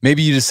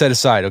maybe you just set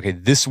aside, okay,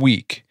 this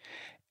week,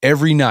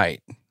 every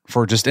night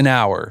for just an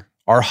hour,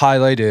 our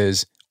highlight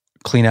is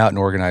clean out and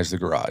organize the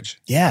garage.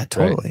 Yeah,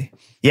 totally.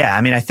 Right? Yeah.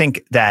 I mean, I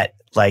think that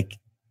like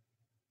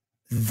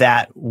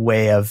that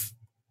way of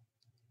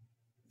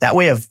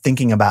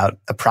thinking about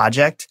a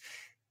project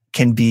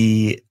can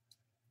be,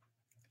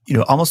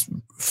 almost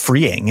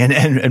freeing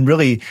and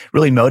really,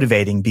 really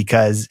motivating,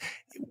 because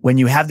when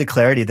you have the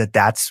clarity that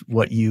that's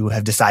what you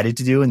have decided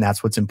to do and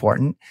that's what's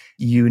important,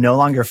 you no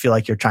longer feel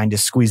like you're trying to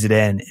squeeze it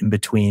in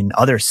between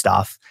other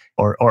stuff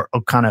or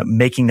kind of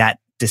making that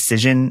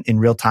decision in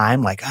real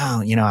time. Like,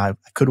 I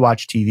could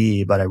watch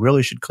TV, but I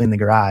really should clean the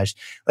garage.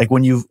 Like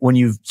when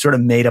you've sort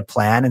of made a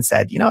plan and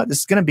said, this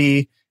is going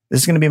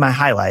to be my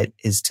highlight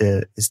is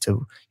to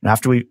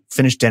after we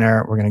finish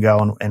dinner, we're going to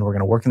go and we're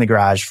going to work in the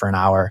garage for an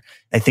hour.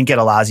 I think it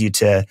allows you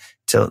to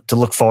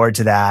look forward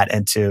to that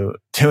and to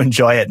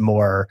enjoy it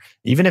more,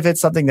 even if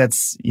it's something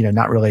that's,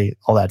 not really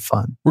all that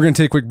fun. We're going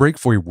to take a quick break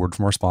for a word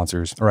from our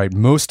sponsors. All right.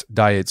 Most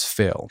diets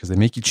fail because they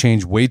make you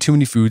change way too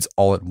many foods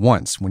all at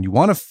once. When you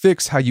want to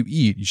fix how you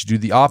eat, you should do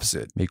the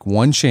opposite. Make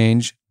one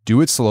change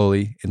Do it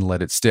slowly and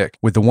let it stick.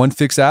 With the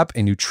OneFix app, a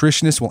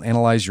nutritionist will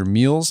analyze your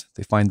meals.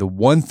 They find the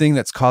one thing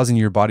that's causing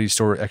your body to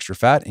store extra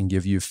fat and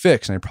give you a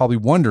fix. And you're probably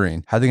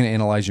wondering, how are they going to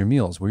analyze your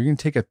meals? Well, you're going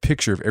to take a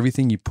picture of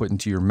everything you put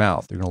into your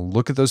mouth. They're going to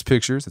look at those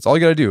pictures. That's all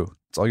you got to do.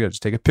 That's all you got to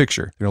just take a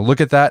picture. They're going to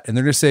look at that and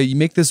they're going to say, you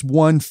make this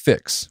one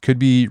fix. Could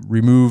be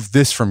remove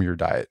this from your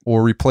diet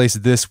or replace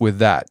this with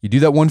that. You do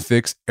that one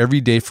fix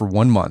every day for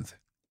 1 month.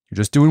 You're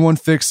just doing one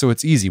fix, so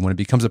it's easy. When it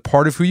becomes a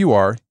part of who you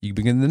are, you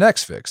begin the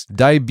next fix.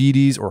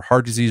 Diabetes or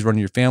heart disease running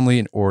in your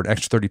family, or an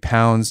extra 30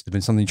 pounds has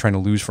been something you're trying to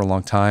lose for a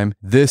long time.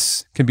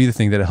 This can be the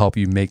thing that'll help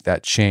you make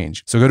that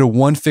change. So go to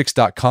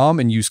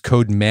onefix.com and use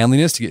code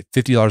manliness to get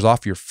 $50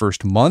 off your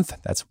first month.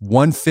 That's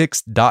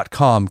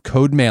onefix.com,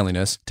 code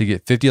manliness, to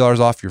get $50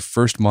 off your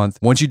first month.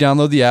 Once you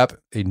download the app,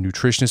 a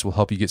nutritionist will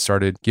help you get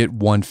started. Get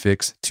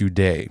OneFix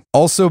today.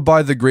 Also,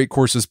 buy the Great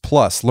Courses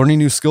Plus. Learning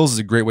new skills is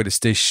a great way to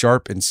stay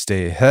sharp and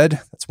stay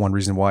ahead. That's one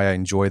reason why I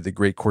enjoy the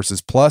Great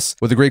Courses Plus.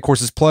 With the Great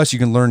Courses Plus, you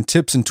can learn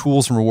tips and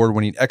tools from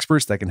award-winning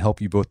experts that can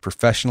help you both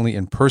professionally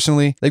and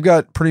personally. They've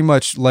got pretty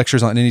much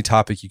lectures on any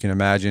topic you can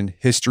imagine: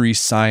 history,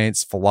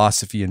 science,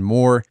 philosophy, and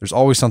more. There's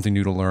always something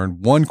new to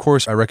learn. One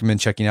course I recommend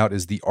checking out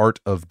is The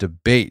Art of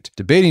Debate.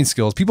 Debating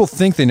skills. People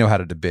think they know how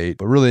to debate,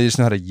 but really they just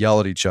know how to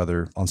yell at each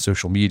other on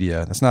social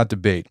media. That's not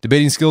debate.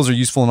 Debating skills are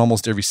useful in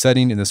almost every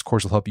setting, and this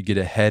course will help you get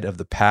ahead of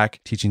the pack,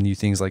 teaching you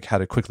things like how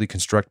to quickly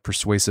construct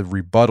persuasive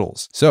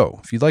rebuttals.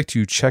 So if you'd like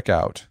to check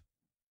out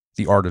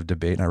The Art of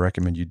Debate, and I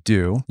recommend you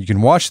do, you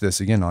can watch this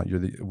again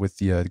with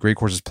the Great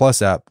Courses Plus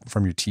app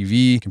from your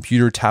TV,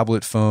 computer,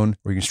 tablet, phone,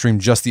 or you can stream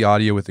just the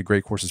audio with the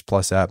Great Courses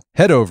Plus app.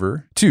 Head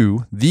over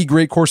to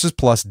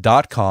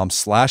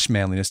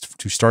thegreatcoursesplus.com/manliness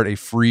to start a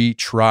free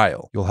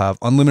trial. You'll have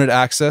unlimited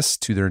access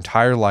to their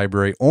entire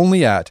library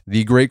only at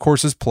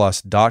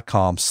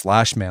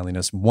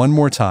thegreatcoursesplus.com/manliness. One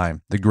more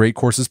time,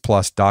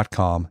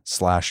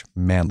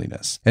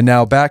 thegreatcoursesplus.com/manliness. And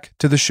now back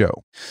to the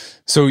show.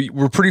 So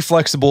we're pretty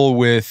flexible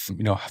with,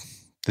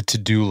 the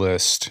to-do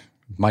list,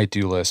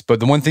 might-do list.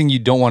 But the one thing you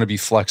don't want to be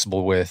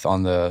flexible with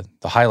on the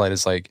highlight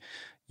is like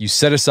you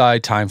set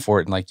aside time for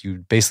it and like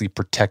you basically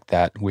protect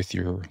that with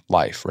your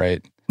life,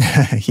 right?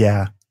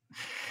 Yeah,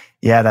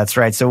 that's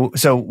right. So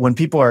when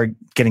people are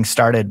getting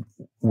started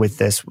with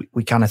this,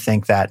 we kind of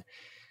think that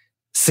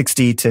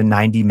 60 to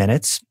 90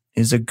 minutes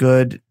is a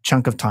good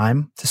chunk of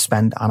time to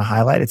spend on a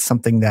highlight. It's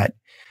something that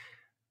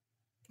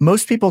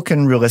most people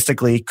can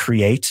realistically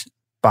create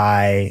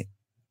by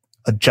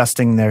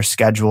adjusting their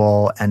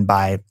schedule and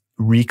by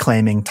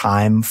reclaiming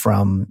time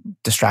from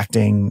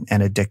distracting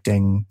and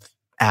addicting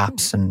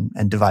apps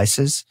and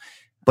devices.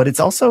 But it's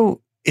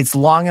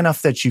long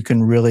enough that you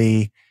can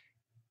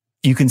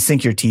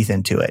sink your teeth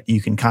into it.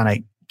 You can kind of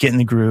get in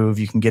the groove.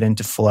 You can get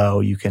into flow.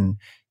 You can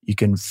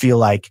feel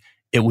like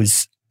it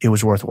was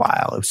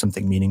worthwhile. It was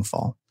something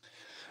meaningful.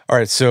 All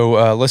right.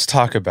 So let's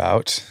talk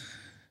about,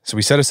 so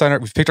we've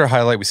picked our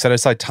highlight. We set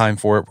aside time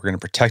for it. We're going to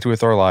protect it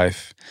with our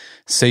life,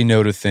 say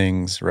no to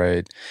things,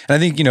 right? And I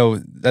think,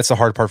 that's the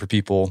hard part for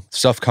people.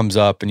 Stuff comes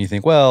up and you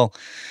think, well,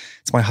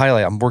 it's my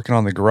highlight. I'm working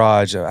on the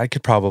garage. I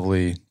could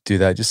probably do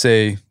that. Just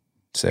say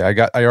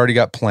I already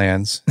got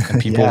plans, and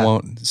people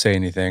won't say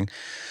anything.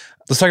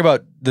 Let's talk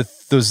about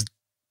those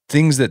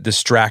things that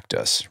distract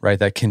us, right?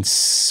 That can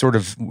sort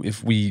of,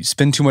 if we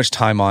spend too much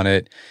time on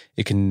it,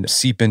 it can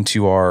seep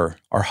into our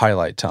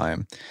highlight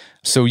time.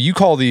 So you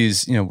call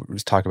these,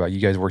 let's talk about, you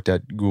guys worked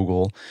at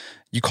Google.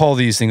 You call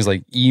these things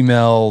like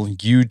email,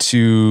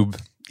 YouTube,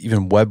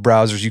 even web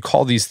browsers. You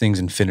call these things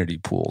infinity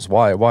pools.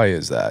 Why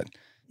is that?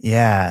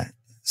 Yeah.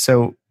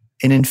 So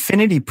an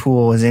infinity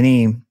pool is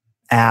any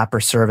app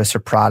or service or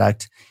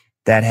product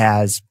that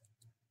has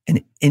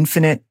an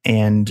infinite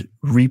and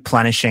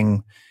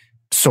replenishing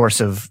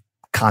source of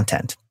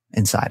content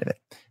inside of it.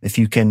 If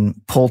you can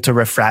pull to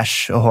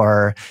refresh,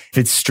 or if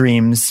it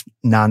streams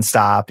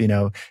nonstop,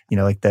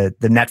 like the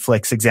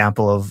Netflix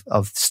example of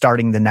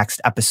starting the next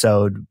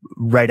episode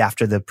right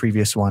after the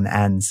previous one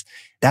ends,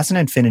 that's an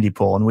infinity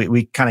pool. And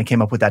we kind of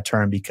came up with that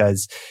term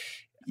because,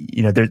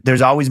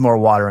 there's always more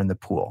water in the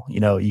pool.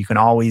 You can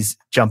always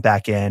jump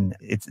back in.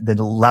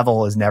 The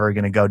level is never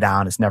going to go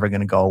down. It's never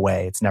going to go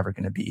away. It's never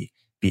going to be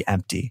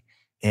empty.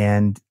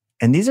 And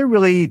these are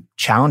really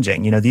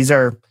challenging.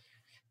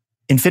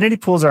 Infinity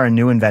pools are a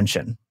new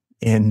invention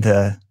in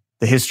the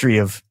history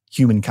of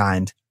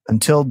humankind.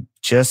 Until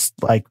just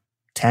like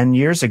 10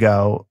 years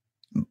ago,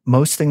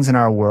 most things in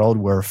our world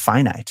were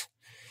finite.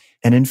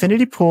 And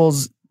infinity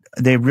pools,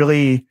 they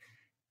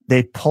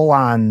pull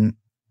on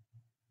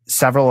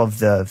several of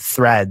the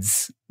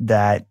threads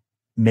that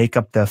make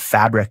up the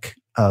fabric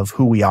of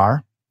who we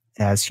are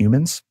as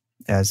humans,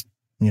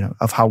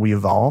 of how we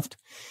evolved.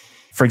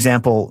 For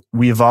example,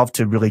 we evolved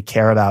to really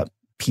care about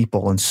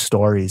people and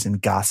stories and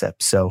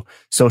gossip. So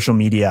social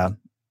media,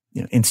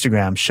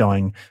 Instagram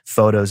showing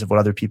photos of what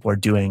other people are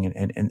doing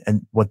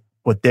and what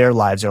their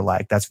lives are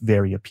like, that's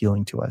very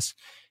appealing to us.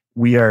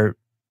 We are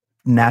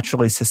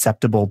naturally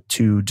susceptible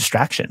to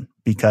distraction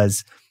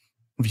because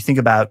if you think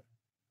about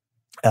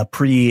a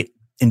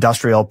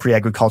pre-industrial,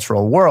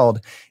 pre-agricultural world,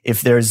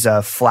 if there's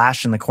a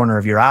flash in the corner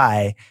of your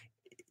eye,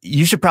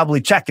 you should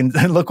probably check and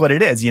look what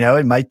it is.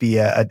 It might be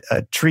a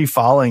tree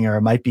falling, or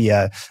it might be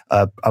a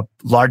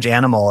large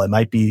animal. It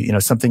might be,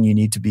 something you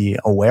need to be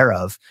aware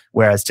of.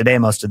 Whereas today,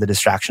 most of the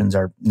distractions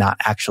are not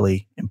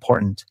actually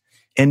important.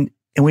 And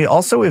we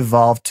also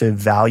evolved to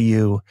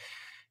value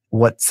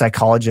what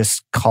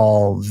psychologists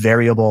call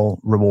variable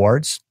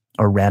rewards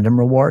or random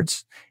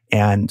rewards.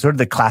 And sort of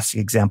the classic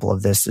example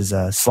of this is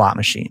a slot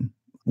machine,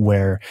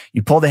 where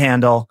you pull the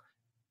handle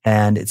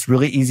and it's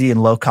really easy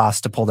and low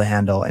cost to pull the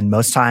handle. And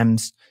most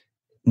times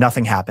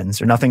nothing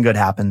happens or nothing good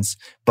happens.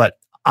 But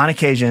on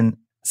occasion,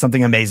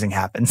 something amazing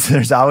happens.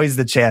 There's always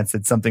the chance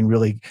that something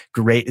really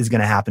great is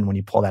going to happen when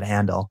you pull that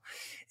handle.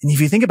 And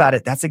if you think about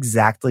it, that's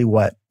exactly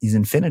what these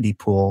infinity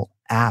pool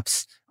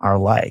apps are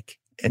like.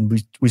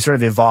 And we sort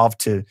of evolved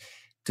to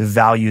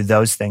value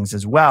those things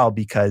as well,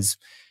 because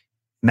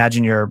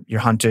imagine you're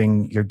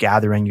hunting, you're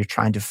gathering, you're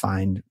trying to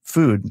find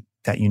food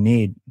that you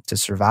need to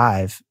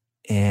survive.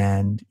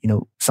 And,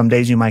 some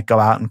days you might go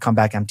out and come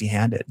back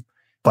empty-handed.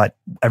 But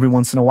every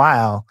once in a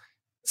while,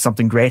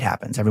 something great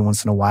happens. Every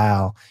once in a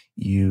while,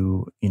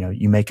 you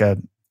make a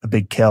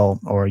big kill,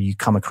 or you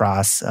come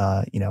across,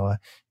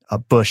 a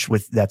bush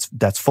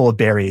that's full of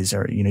berries,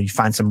 or, you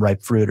find some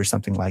ripe fruit or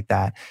something like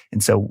that.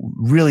 And so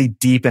really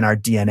deep in our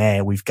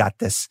DNA, we've got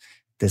this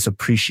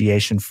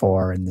appreciation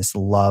for and this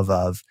love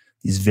of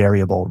these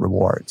variable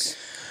rewards.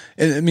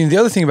 And I mean, the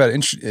other thing about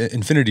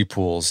infinity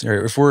pools,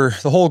 if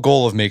the whole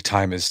goal of Make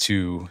Time is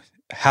to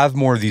have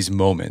more of these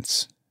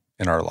moments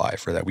in our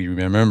life, or that we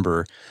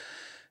remember.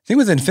 The thing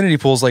with infinity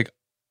pools, like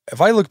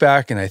if I look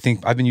back and I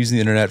think I've been using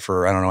the internet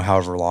for, I don't know,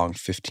 however long,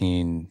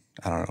 15,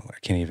 I don't know, I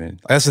can't even,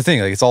 that's the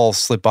thing, like it's all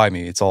slipped by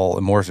me. It's all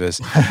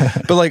amorphous.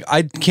 But like,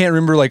 I can't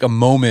remember like a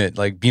moment,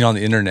 like being on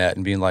the internet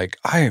and being like,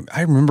 I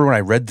remember when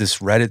I read this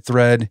Reddit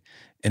thread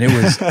and it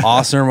was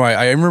awesome.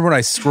 I remember when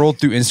I scrolled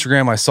through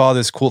Instagram, I saw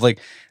this cool, like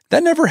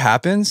that never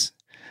happens.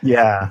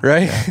 Yeah.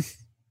 Right?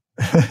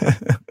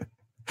 Yeah.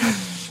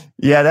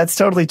 Yeah, that's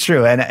totally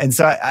true. And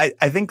so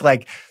I think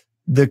like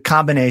the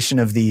combination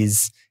of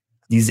these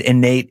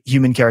innate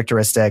human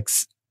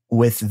characteristics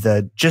with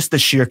just the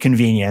sheer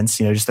convenience,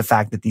 just the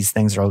fact that these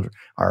things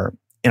are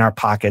in our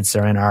pockets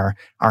or in our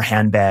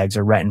handbags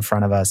or right in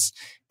front of us,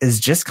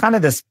 is just kind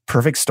of this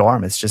perfect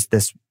storm. It's just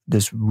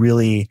this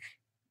really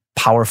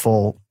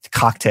powerful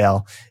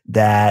cocktail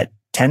that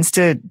tends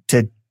to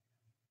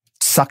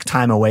suck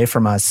time away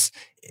from us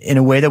in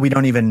a way that we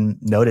don't even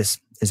notice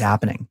is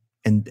happening.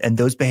 And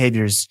those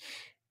behaviors,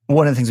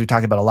 one of the things we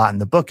talk about a lot in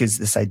the book is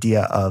this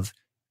idea of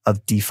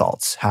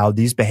defaults, how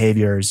these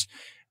behaviors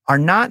are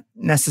not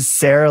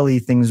necessarily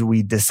things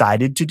we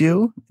decided to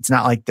do. It's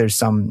not like there's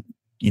some,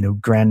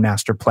 grand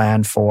master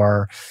plan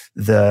for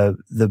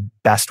the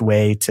best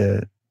way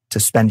to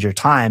spend your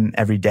time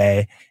every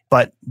day.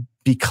 But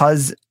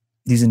because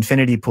these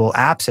infinity pool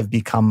apps have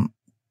become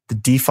the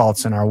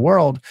defaults in our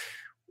world,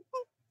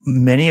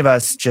 many of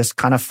us just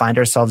kind of find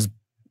ourselves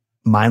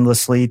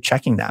mindlessly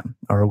checking them,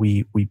 or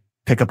we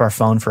pick up our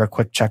phone for a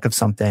quick check of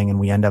something and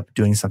we end up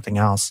doing something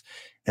else.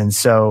 And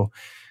so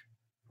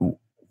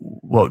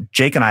what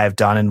Jake and I have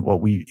done, and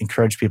what we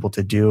encourage people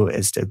to do,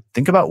 is to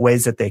think about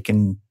ways that they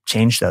can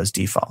change those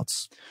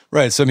defaults.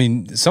 Right. So, I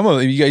mean, some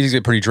of you guys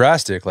get pretty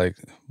drastic. Like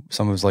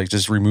some of it's like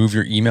just remove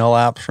your email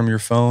app from your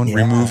phone,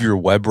 remove your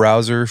web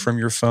browser from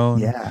your phone.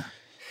 Yeah.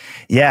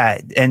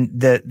 Yeah. And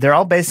they're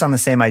all based on the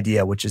same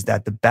idea, which is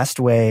that the best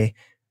way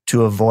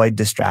to avoid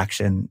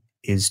distraction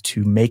is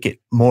to make it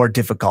more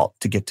difficult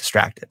to get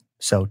distracted.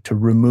 So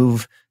to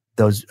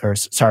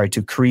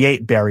to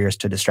create barriers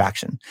to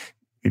distraction.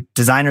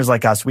 Designers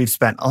like us, we've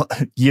spent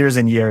years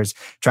and years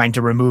trying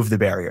to remove the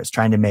barriers,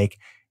 trying to make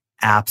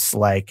apps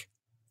like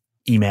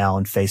email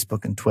and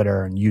Facebook and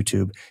Twitter and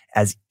YouTube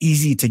as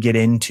easy to get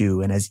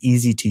into and as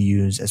easy to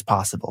use as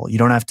possible. You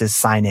don't have to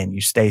sign in.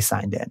 You stay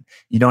signed in.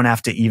 You don't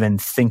have to even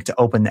think to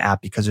open the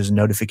app because there's a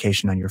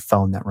notification on your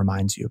phone that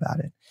reminds you about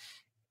it.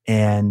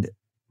 And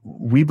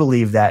we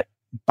believe that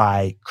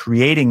by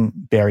creating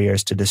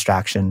barriers to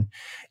distraction,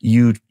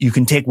 you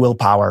can take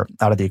willpower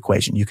out of the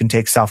equation. You can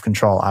take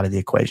self-control out of the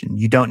equation.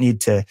 You don't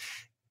need to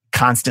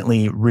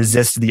constantly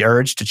resist the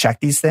urge to check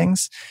these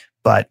things,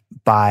 but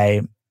by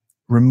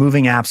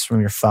removing apps from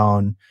your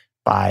phone,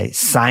 by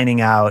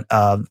signing out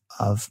of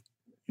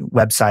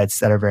websites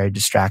that are very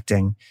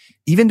distracting,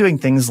 even doing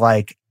things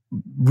like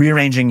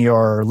rearranging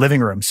your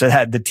living room so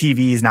that the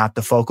TV is not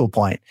the focal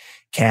point,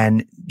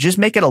 can just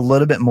make it a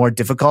little bit more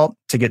difficult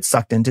to get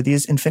sucked into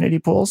these infinity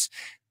pools.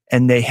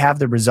 And they have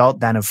the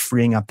result then of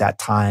freeing up that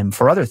time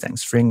for other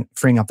things,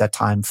 freeing up that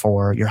time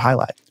for your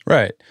highlight.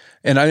 Right.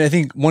 And I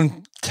think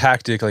one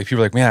tactic, like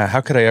people are like, man,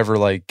 how could I ever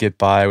like get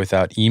by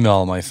without email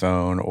on my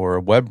phone or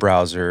a web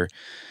browser?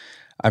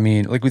 I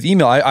mean, like with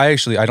email, I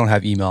don't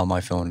have email on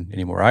my phone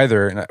anymore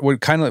either. And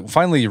what kind of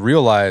finally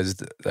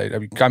realized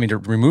that got me to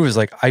remove is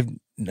like, I've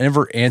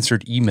never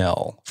answered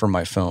email from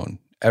my phone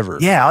ever.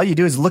 Yeah. All you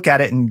do is look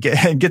at it and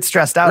get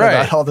stressed out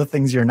about all the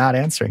things you're not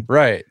answering.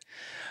 Right.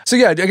 So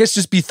yeah, I guess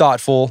just be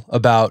thoughtful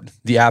about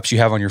the apps you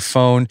have on your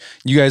phone.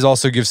 You guys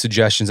also give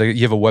suggestions.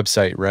 You have a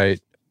website, right?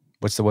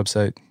 What's the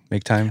website?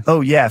 Make Time?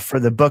 Oh yeah, for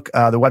the book,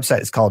 the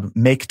website is called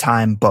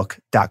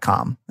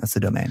maketimebook.com. That's the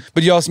domain.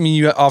 But you also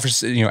you offer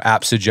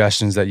app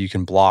suggestions that you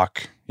can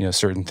block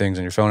certain things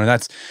on your phone,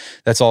 and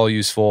that's all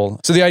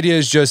useful. So the idea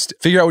is just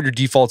figure out what your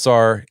defaults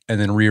are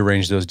and then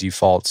rearrange those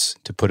defaults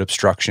to put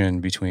obstruction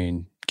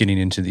between getting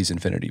into these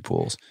infinity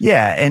pools.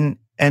 Yeah,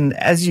 and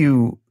as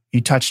you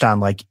touched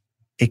on, like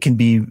it can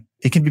be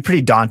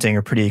pretty daunting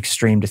or pretty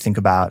extreme to think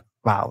about,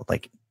 wow,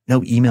 like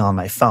no email on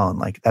my phone,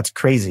 like that's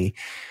crazy.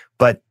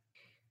 But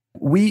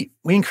we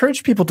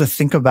encourage people to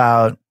think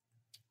about,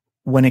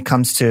 when it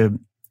comes to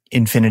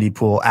infinity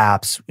pool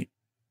apps,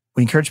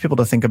 we encourage people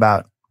to think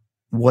about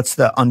what's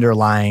the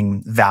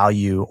underlying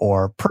value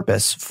or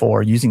purpose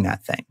for using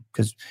that thing.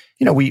 Because,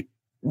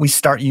 we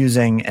start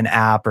using an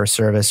app or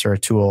service or a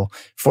tool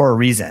for a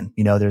reason.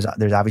 There's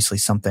obviously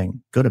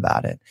something good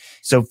about it.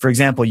 So for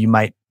example, you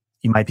might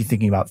be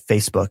thinking about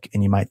Facebook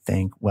and you might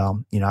think,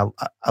 well,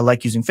 I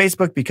like using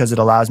Facebook because it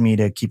allows me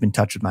to keep in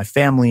touch with my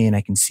family and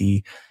I can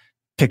see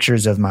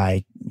pictures of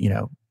my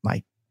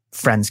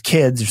friends'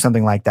 kids or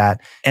something like that.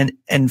 And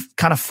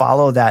kind of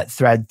follow that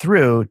thread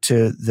through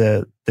to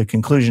the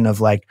conclusion of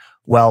like,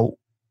 well,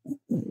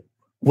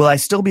 will I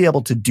still be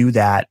able to do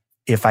that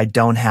if I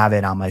don't have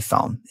it on my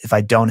phone, if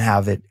I don't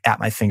have it at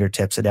my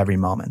fingertips at every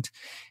moment?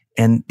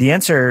 And the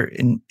answer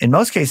in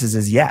most cases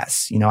is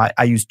yes.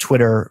 I use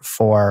Twitter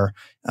for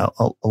a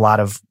lot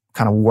of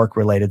kind of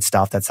work-related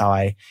stuff. That's how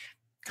I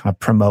kind of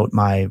promote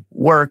my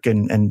work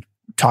and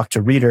talk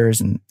to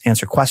readers and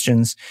answer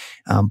questions.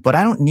 But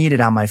I don't need it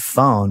on my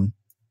phone.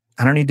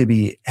 I don't need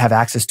to have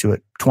access to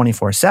it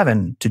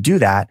 24/7 to do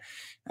that.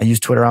 I use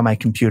Twitter on my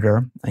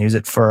computer. I use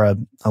it for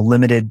a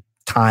limited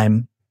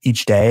time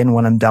each day. And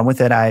when I'm done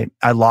with it, I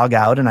log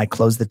out and I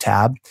close the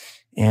tab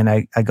and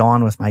I go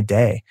on with my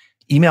day.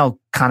 Email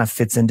kind of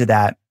fits into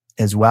that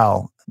as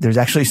well. There's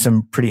actually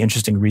some pretty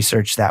interesting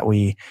research that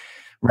we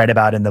write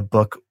about in the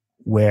book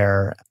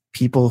where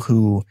people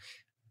who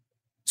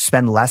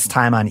spend less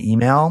time on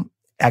email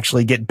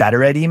actually get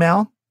better at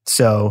email.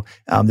 So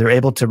they're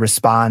able to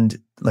respond,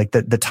 like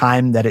the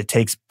time that it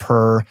takes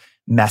per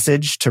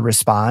message to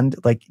respond,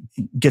 like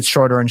gets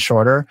shorter and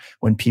shorter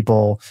when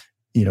people,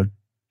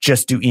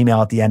 just do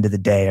email at the end of the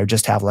day or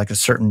just have like a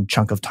certain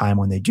chunk of time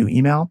when they do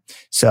email.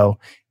 So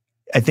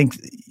I think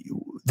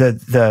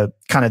the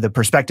kind of the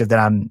perspective that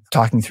I'm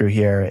talking through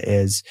here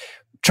is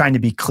trying to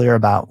be clear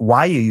about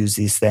why you use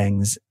these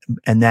things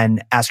and then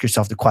ask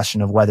yourself the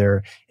question of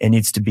whether it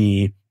needs to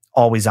be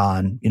always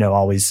on,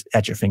 always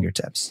at your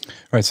fingertips.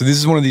 Right. So this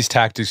is one of these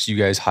tactics you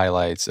guys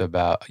highlight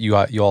about, you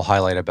all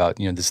highlight about,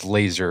 this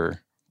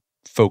laser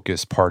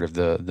focus part of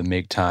the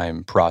make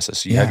time process.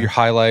 So you have your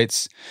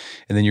highlights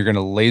and then you're going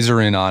to laser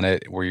in on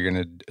it where you're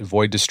going to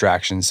avoid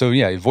distractions. So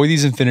avoid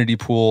these infinity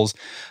pools,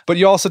 but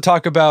you also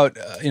talk about,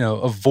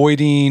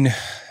 avoiding, I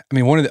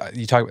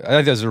think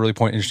that's a really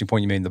interesting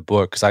point you made in the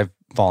book, because I've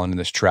fallen in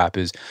this trap,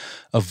 is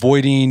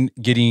avoiding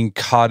getting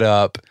caught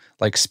up,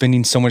 like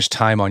spending so much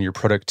time on your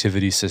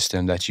productivity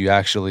system that you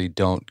actually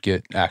don't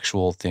get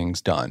actual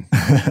things done.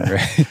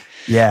 Right?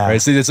 Yeah.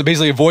 Right. So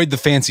basically avoid the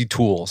fancy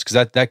tools,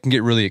 because that can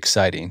get really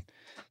exciting.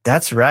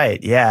 That's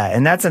right. Yeah.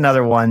 And that's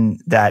another one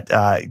that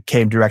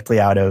came directly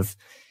out of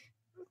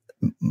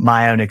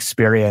my own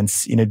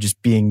experience,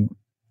 just being,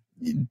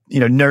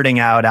 nerding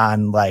out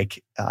on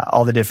like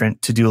all the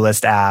different to-do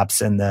list apps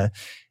and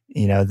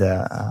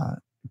the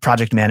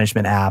project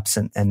management apps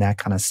and that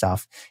kind of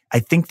stuff. I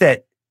think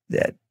that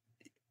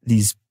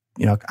these,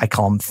 I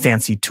call them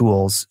fancy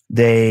tools.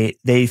 They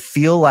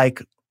feel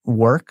like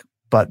work,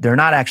 but they're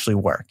not actually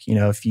work.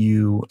 If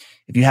you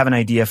have an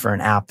idea for an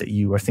app that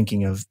you are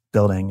thinking of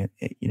building,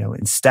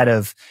 instead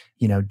of,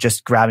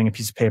 just grabbing a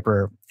piece of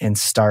paper and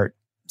start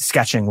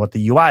sketching what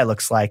the UI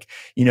looks like,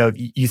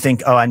 you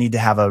think, oh, I need to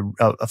have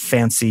a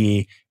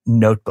fancy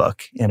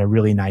notebook and a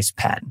really nice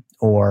pen.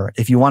 Or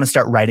if you want to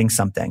start writing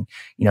something,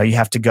 you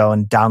have to go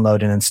and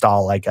download and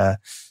install like a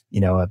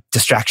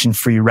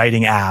distraction-free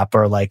writing app,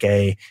 or like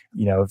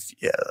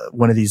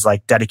one of these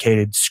like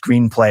dedicated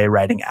screenplay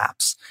writing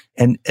apps.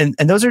 And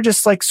those are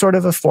just like sort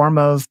of a form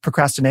of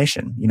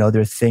procrastination.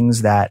 They're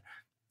things that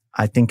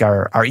I think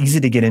are easy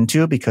to get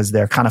into because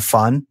they're kind of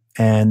fun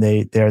and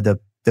they're the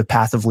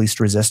path of least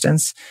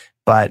resistance.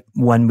 But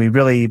when we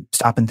really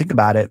stop and think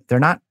about it, they're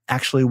not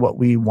actually what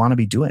we want to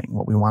be doing,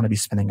 what we want to be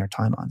spending our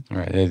time on. All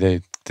right.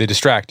 They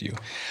distract you.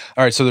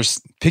 All right. So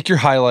pick your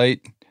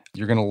highlight.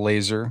 You're going to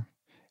laser.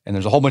 And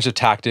there's a whole bunch of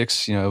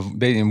tactics,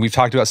 and we've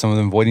talked about some of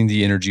them, avoiding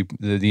the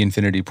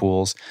infinity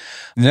pools.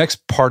 The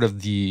next part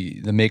of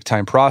the make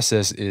time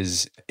process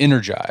is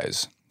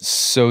energize.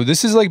 So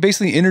this is like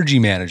basically energy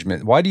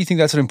management. Why do you think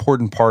that's an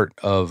important part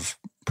of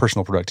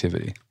personal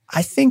productivity?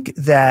 I think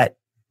that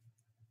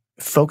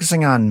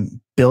focusing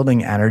on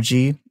building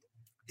energy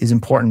is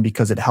important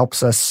because it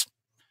helps us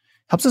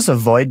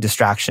avoid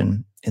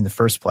distraction in the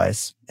first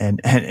place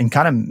and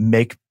kind of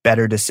make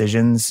better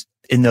decisions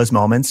in those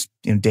moments,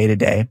 day to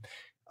day,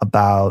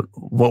 about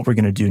what we're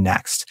going to do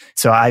next.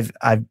 So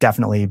I've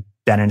definitely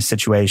been in a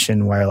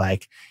situation where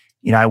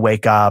I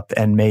wake up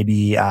and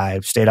maybe I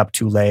stayed up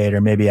too late,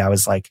 or maybe I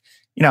was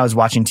I was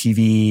watching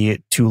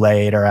TV too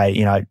late, or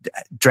I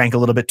drank a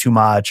little bit too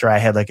much, or I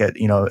had like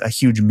a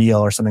huge meal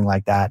or something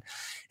like that.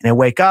 And I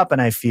wake up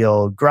and I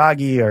feel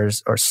groggy or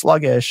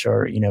sluggish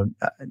or,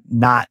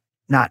 not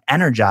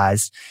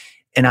energized.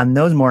 And on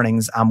those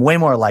mornings, I'm way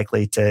more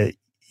likely to,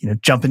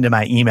 jump into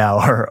my email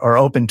or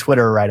open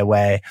Twitter right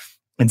away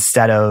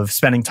instead of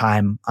spending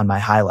time on my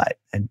highlight.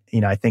 And,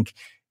 I think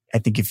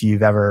if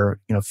you've ever,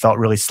 felt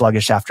really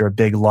sluggish after a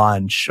big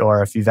lunch,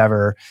 or if you've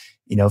ever,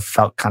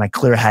 felt kind of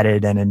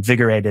clear-headed and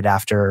invigorated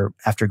after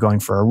going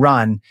for a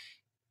run,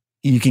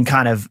 you can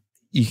kind of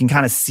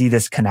see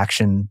this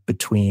connection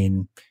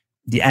between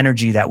the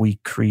energy that we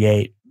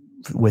create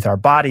with our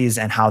bodies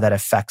and how that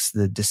affects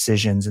the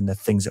decisions and the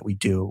things that we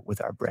do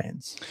with our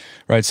brains.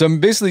 Right. So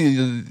basically,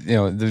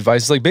 the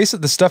advice is like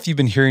basically the stuff you've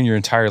been hearing your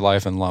entire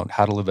life and learned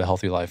how to live a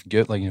healthy life.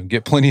 Get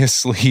plenty of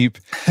sleep,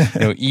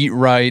 eat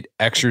right,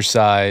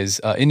 exercise.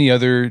 Any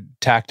other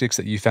tactics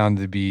that you found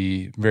to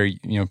be very,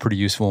 pretty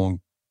useful and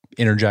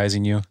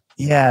energizing you?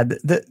 Yeah.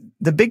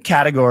 The big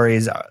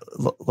categories,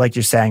 like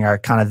you're saying, are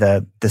kind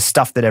of the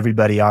stuff that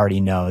everybody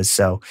already knows.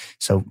 So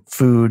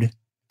food,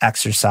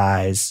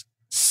 exercise,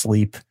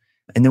 sleep.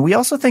 And then we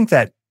also think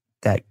that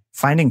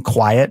finding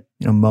quiet,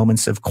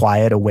 moments of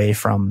quiet away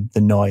from the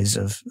noise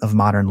of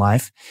modern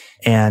life,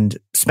 and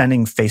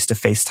spending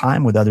face-to-face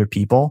time with other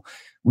people,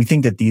 we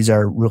think that these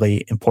are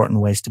really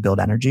important ways to build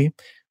energy.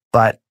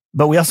 But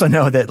we also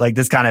know that like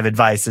this kind of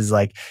advice is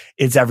like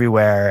it's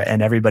everywhere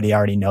and everybody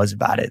already knows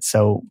about it.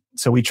 So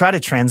we try to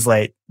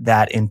translate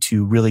that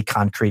into really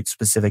concrete,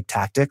 specific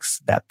tactics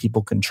that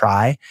people can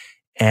try,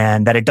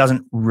 and that it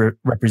doesn't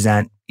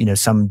represent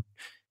some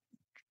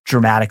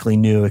dramatically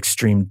new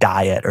extreme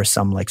diet or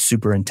some like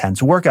super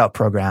intense workout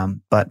program,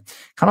 but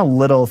kind of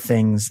little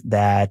things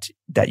that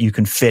you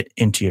can fit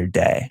into your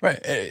day. Right.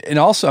 And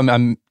also,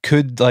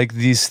 could like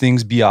these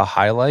things be a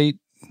highlight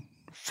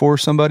for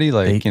somebody?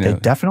 Like, they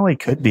definitely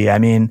could be. I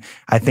mean,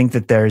 I think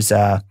that there's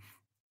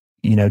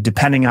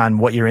depending on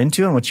what you're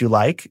into and what you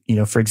like,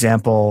 for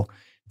example,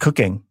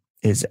 cooking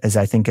is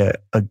I think an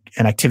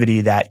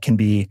activity that can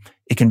be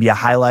a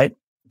highlight.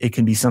 It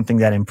can be something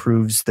that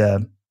improves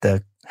the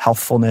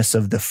healthfulness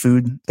of the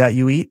food that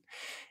you eat.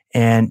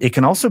 And it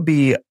can also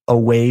be a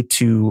way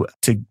to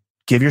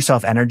give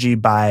yourself energy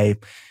by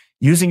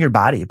using your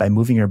body, by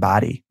moving your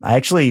body. I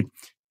actually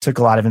took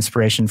a lot of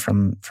inspiration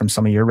from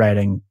some of your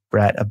writing,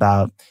 Brett,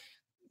 about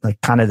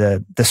like kind of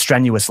the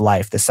strenuous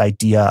life, this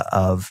idea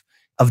of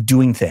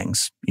doing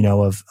things,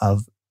 of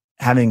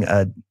having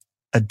a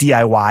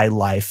DIY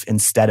life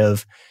instead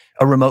of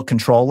a remote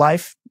control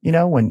life,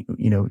 when,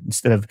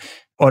 instead of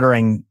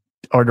ordering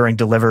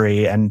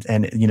delivery and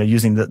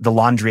using the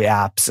laundry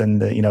apps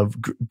and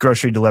the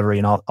grocery delivery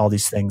and all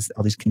these things,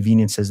 all these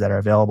conveniences that are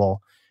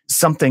available.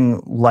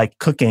 Something like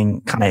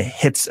cooking kind of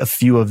hits a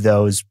few of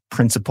those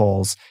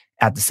principles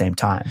at the same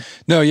time.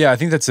 No, yeah, I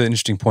think that's an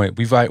interesting point.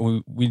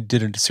 We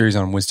did a series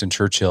on Winston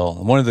Churchill.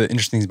 And one of the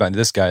interesting things about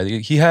this guy,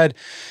 he had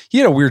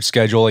a weird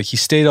schedule. Like he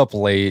stayed up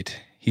late,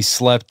 he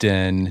slept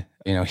in.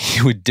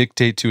 He would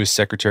dictate to his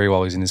secretary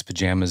while he's in his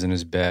pajamas in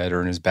his bed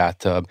or in his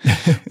bathtub.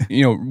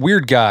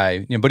 Weird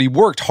guy, but he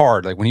worked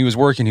hard. Like when he was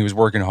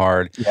working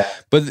hard. Yeah.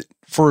 But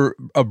for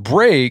a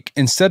break,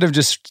 instead of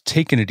just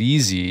taking it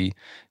easy,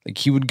 like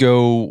he would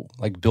go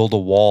like build a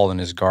wall in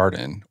his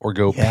garden or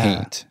go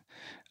paint.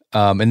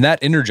 And that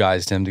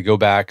energized him to go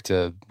back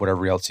to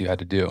whatever else you had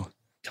to do.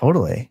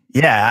 Totally.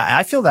 Yeah,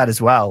 I feel that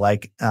as well.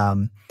 Like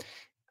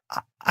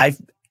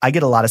I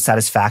get a lot of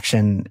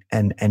satisfaction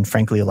and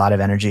frankly a lot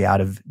of energy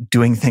out of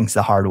doing things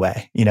the hard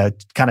way.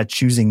 Kind of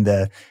choosing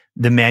the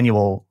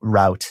manual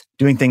route,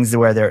 doing things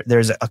where there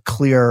is a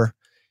clear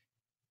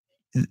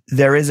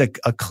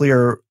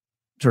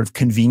sort of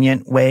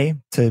convenient way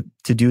to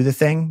do the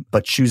thing,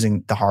 but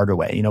choosing the harder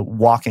way.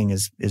 Walking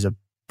is a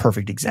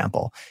perfect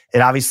example.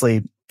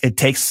 It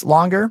takes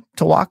longer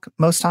to walk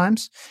most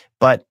times,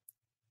 but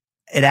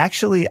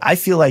I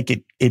feel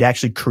like it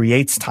actually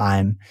creates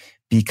time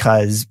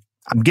because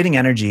I'm getting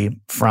energy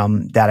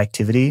from that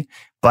activity,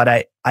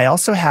 but I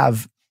also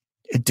have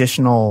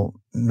additional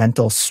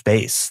mental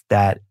space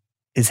that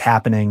is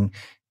happening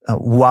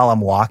while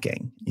I'm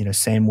walking.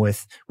 Same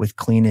with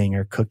cleaning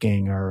or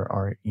cooking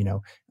or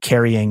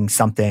carrying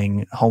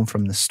something home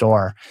from the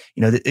store.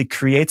 It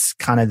creates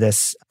kind of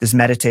this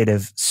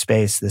meditative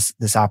space,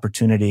 this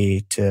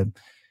opportunity to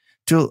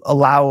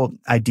allow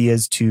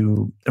ideas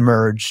to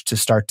emerge, to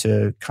start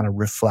to kind of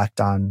reflect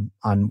on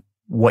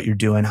what you're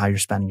doing, how you're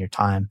spending your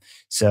time.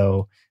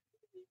 So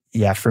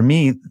yeah, for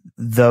me,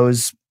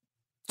 those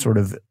sort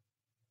of,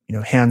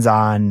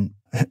 hands-on,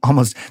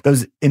 almost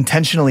those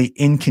intentionally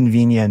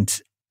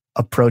inconvenient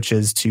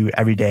approaches to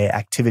everyday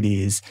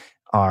activities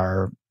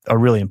are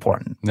really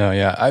important. No,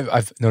 yeah.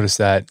 I've noticed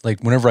that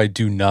like whenever I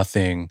do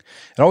nothing,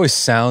 it always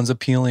sounds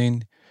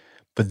appealing,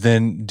 but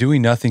then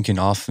doing nothing can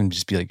often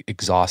just be like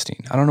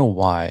exhausting. I don't know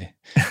why.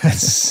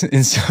 So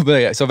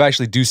if I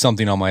actually do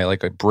something on my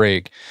like a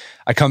break,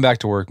 I come back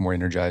to work more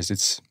energized.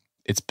 It's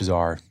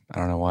bizarre. I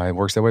don't know why it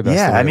works that way. But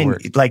yeah, I mean,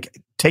 like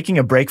taking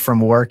a break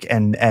from work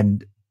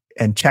and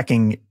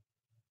checking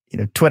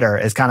Twitter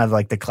is kind of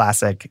like the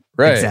classic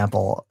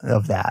example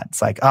of that.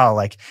 It's like, oh,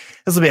 like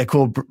this will be a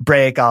cool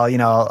break.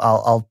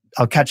 I'll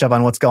catch up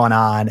on what's going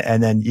on.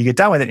 And then you get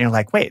done with it and you're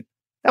like, wait,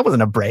 that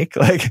wasn't a break.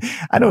 Like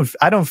I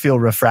don't feel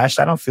refreshed.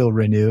 I don't feel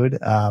renewed.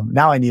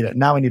 Now I need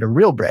a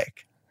real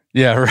break.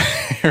 Yeah,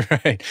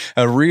 right.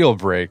 A real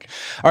break.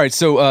 All right.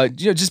 So,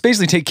 just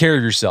basically take care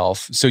of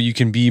yourself so you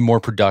can be more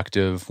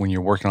productive when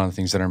you're working on the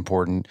things that are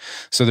important.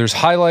 So there's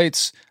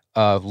highlights,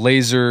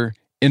 laser,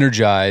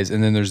 energize,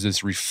 and then there's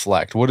this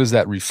reflect. What does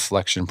that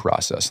reflection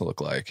process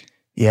look like?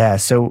 Yeah.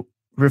 So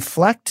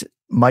reflect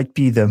might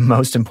be the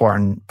most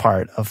important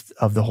part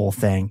of the whole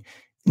thing.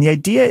 And the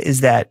idea is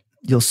that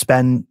you'll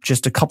spend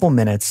just a couple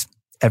minutes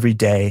every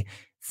day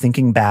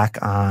thinking back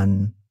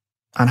on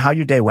how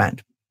your day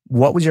went.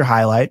 What was your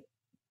highlight?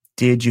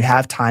 Did you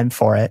have time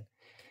for it?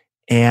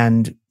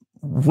 And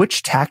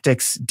which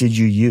tactics did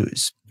you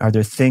use? Are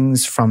there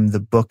things from the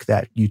book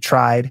that you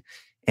tried?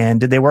 And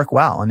did they work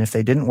well? And if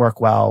they didn't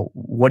work well,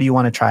 what do you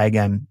want to try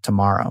again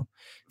tomorrow?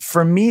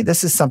 For me,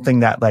 this is something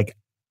that like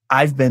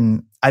I've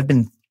been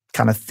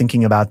kind of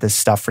thinking about this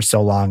stuff for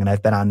so long, and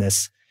I've been on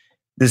this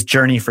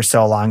journey for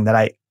so long that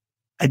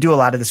I do a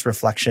lot of this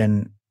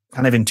reflection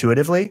kind of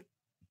intuitively.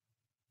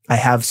 I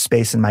have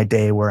space in my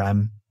day where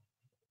I'm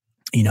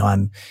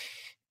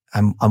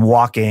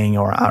walking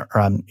or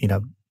I'm,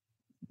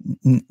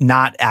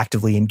 not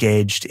actively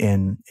engaged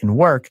in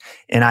work.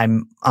 And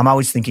I'm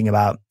always thinking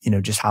about,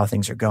 just how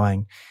things are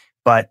going.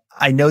 But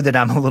I know that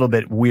I'm a little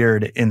bit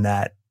weird in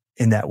that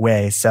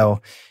way.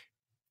 So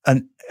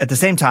at the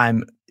same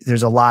time,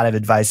 there's a lot of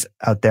advice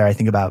out there. I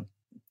think about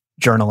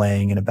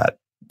journaling and about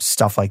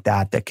stuff like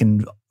that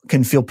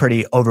can feel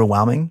pretty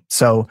overwhelming.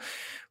 So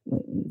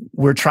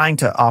we're trying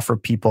to offer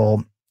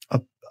people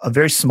a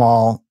very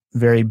small,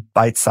 very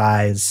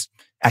bite-sized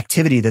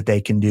activity that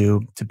they can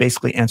do to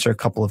basically answer a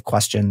couple of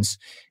questions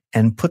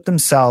and put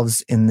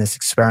themselves in this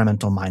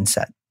experimental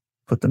mindset,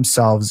 put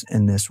themselves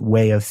in this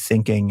way of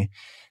thinking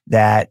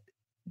that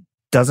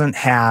doesn't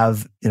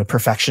have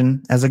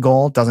perfection as a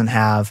goal, doesn't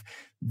have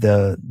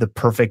the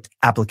perfect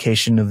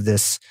application of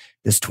this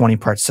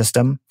 20-part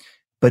system,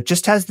 but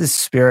just has this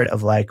spirit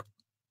of like,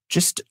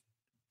 just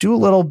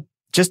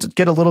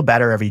get a little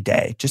better every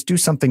day. Just do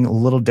something a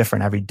little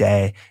different every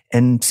day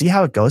and see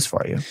how it goes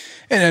for you.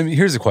 And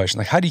here's the question,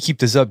 like, how do you keep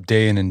this up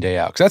day in and day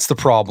out? Because that's the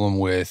problem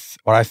with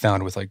what I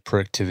found with like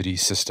productivity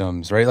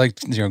systems, right? Like,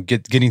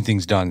 getting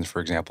things done,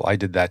 for example. I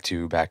did that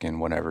too back in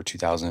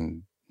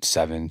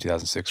 2007,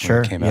 2006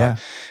 when it came out.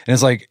 And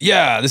it's like,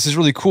 yeah, this is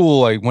really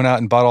cool. I went out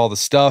and bought all the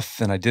stuff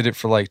and I did it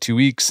for like 2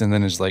 weeks. And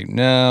then it's like,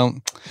 no,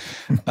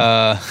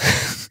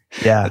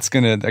 yeah,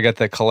 I got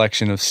that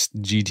collection of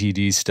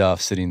GTD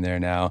stuff sitting there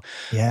now.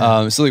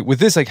 Yeah. So like with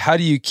this, like, how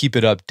do you keep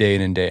it up day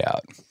in and day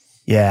out?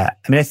 Yeah.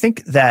 I mean, I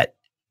think that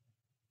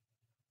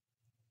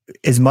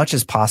as much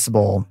as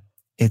possible,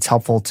 it's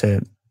helpful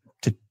to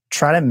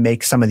try to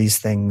make some of these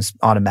things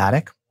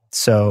automatic.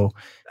 So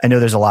I know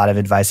there's a lot of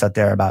advice out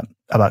there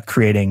about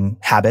creating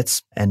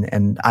habits,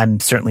 and I'm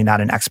certainly not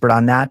an expert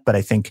on that, but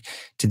I think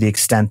to the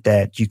extent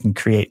that you can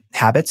create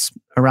habits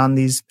around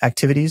these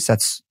activities,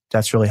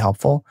 that's really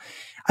helpful.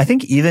 I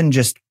think even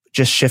just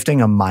shifting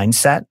a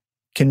mindset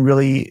can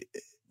really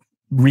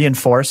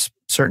reinforce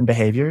certain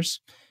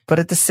behaviors. But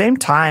at the same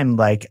time,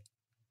 like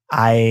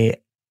I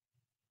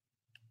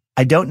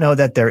don't know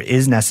that there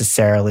is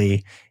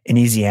necessarily an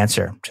easy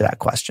answer to that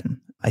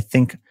question. I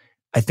think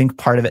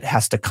part of it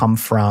has to come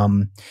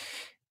from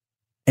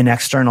an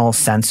external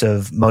sense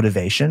of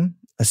motivation,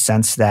 a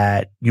sense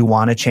that you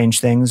want to change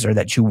things or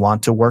that you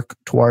want to work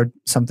toward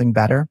something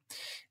better.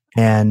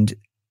 And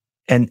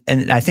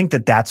I think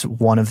that that's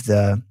one of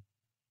the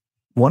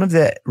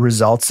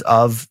results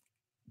of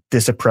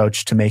this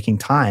approach to making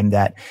time,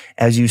 that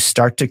as you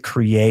start to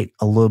create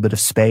a little bit of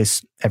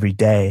space every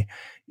day,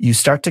 you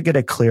start to get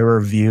a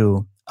clearer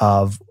view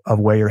of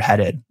where you're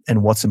headed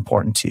and what's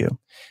important to you.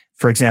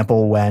 For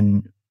example,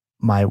 when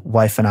my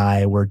wife and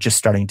I were just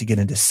starting to get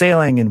into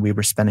sailing and we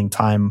were spending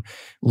time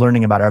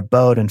learning about our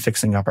boat and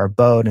fixing up our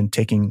boat and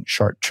taking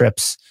short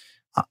trips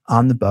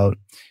on the boat,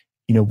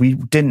 we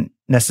didn't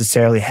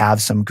necessarily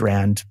have some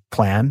grand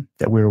plan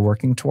that we were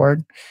working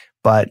toward,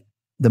 but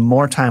the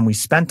more time we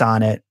spent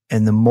on it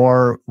and the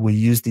more we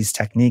used these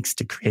techniques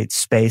to create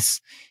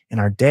space in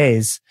our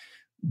days,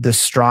 the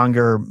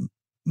stronger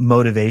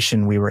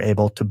motivation we were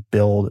able to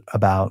build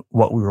about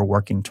what we were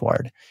working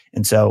toward.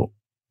 And so,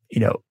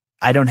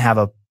 I don't have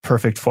a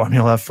perfect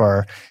formula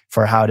for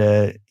how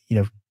to,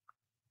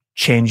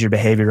 change your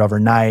behavior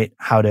overnight,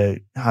 how to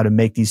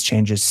make these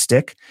changes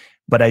stick.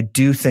 But I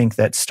do think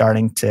that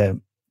starting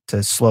to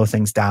slow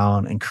things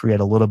down and create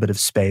a little bit of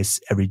space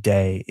every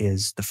day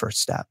is the first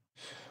step.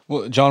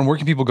 Well, John, where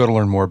can people go to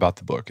learn more about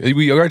the book?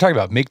 We already talked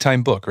about Make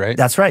Time Book, right?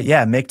 That's right.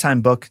 Yeah.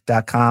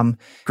 MakeTimeBook.com.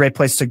 Great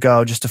place to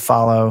go just to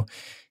follow.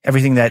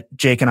 Everything that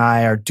Jake and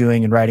I are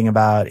doing and writing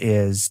about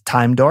is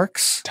Time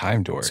Dorks.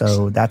 Time Dorks.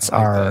 So that's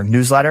our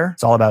newsletter.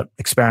 It's all about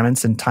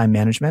experiments and time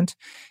management.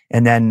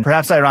 And then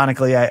perhaps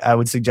ironically, I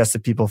would suggest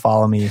that people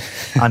follow me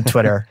on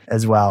Twitter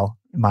as well.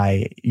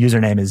 My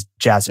username is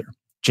Jazzer.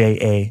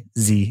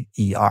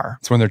 Jazer.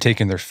 It's when they're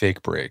taking their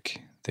fake break.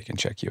 They can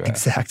check you out.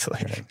 Exactly.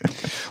 Okay.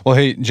 Well,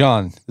 hey,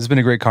 John, this has been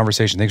a great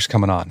conversation. Thanks for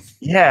coming on.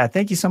 Yeah,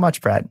 thank you so much,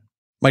 Brad.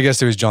 My guest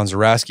today is John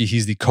Zeratsky.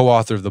 He's the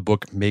co-author of the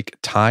book Make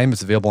Time.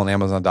 It's available on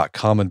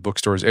Amazon.com and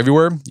bookstores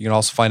everywhere. You can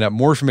also find out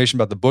more information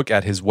about the book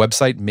at his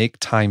website,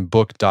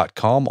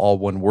 maketimebook.com, all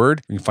one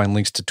word. You can find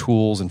links to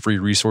tools and free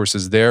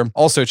resources there.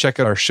 Also, check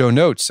out our show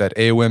notes at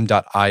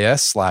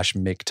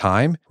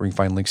aom.is/maketime, where you can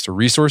find links to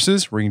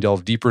resources, where you can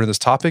delve deeper into this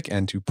topic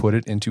and to put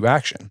it into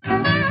action.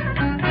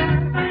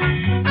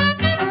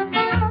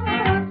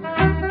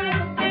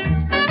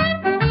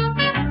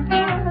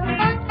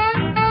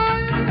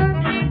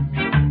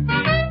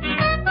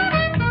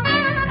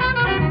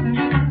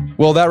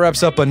 Well, that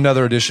wraps up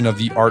another edition of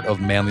the Art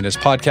of Manliness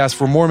podcast.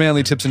 For more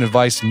manly tips and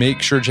advice,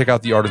 make sure to check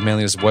out the Art of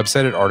Manliness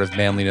website at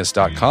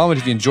artofmanliness.com. And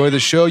if you enjoy the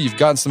show, you've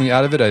gotten something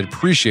out of it, I'd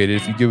appreciate it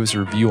if you give us a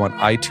review on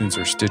iTunes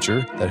or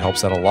Stitcher. That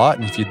helps out a lot.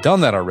 And if you've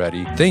done that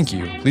already, thank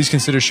you. Please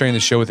consider sharing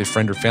the show with a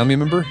friend or family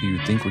member who you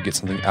think would get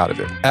something out of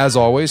it. As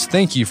always,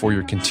 thank you for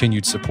your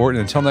continued support.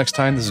 And until next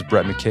time, this is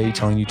Brett McKay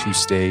telling you to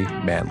stay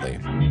manly.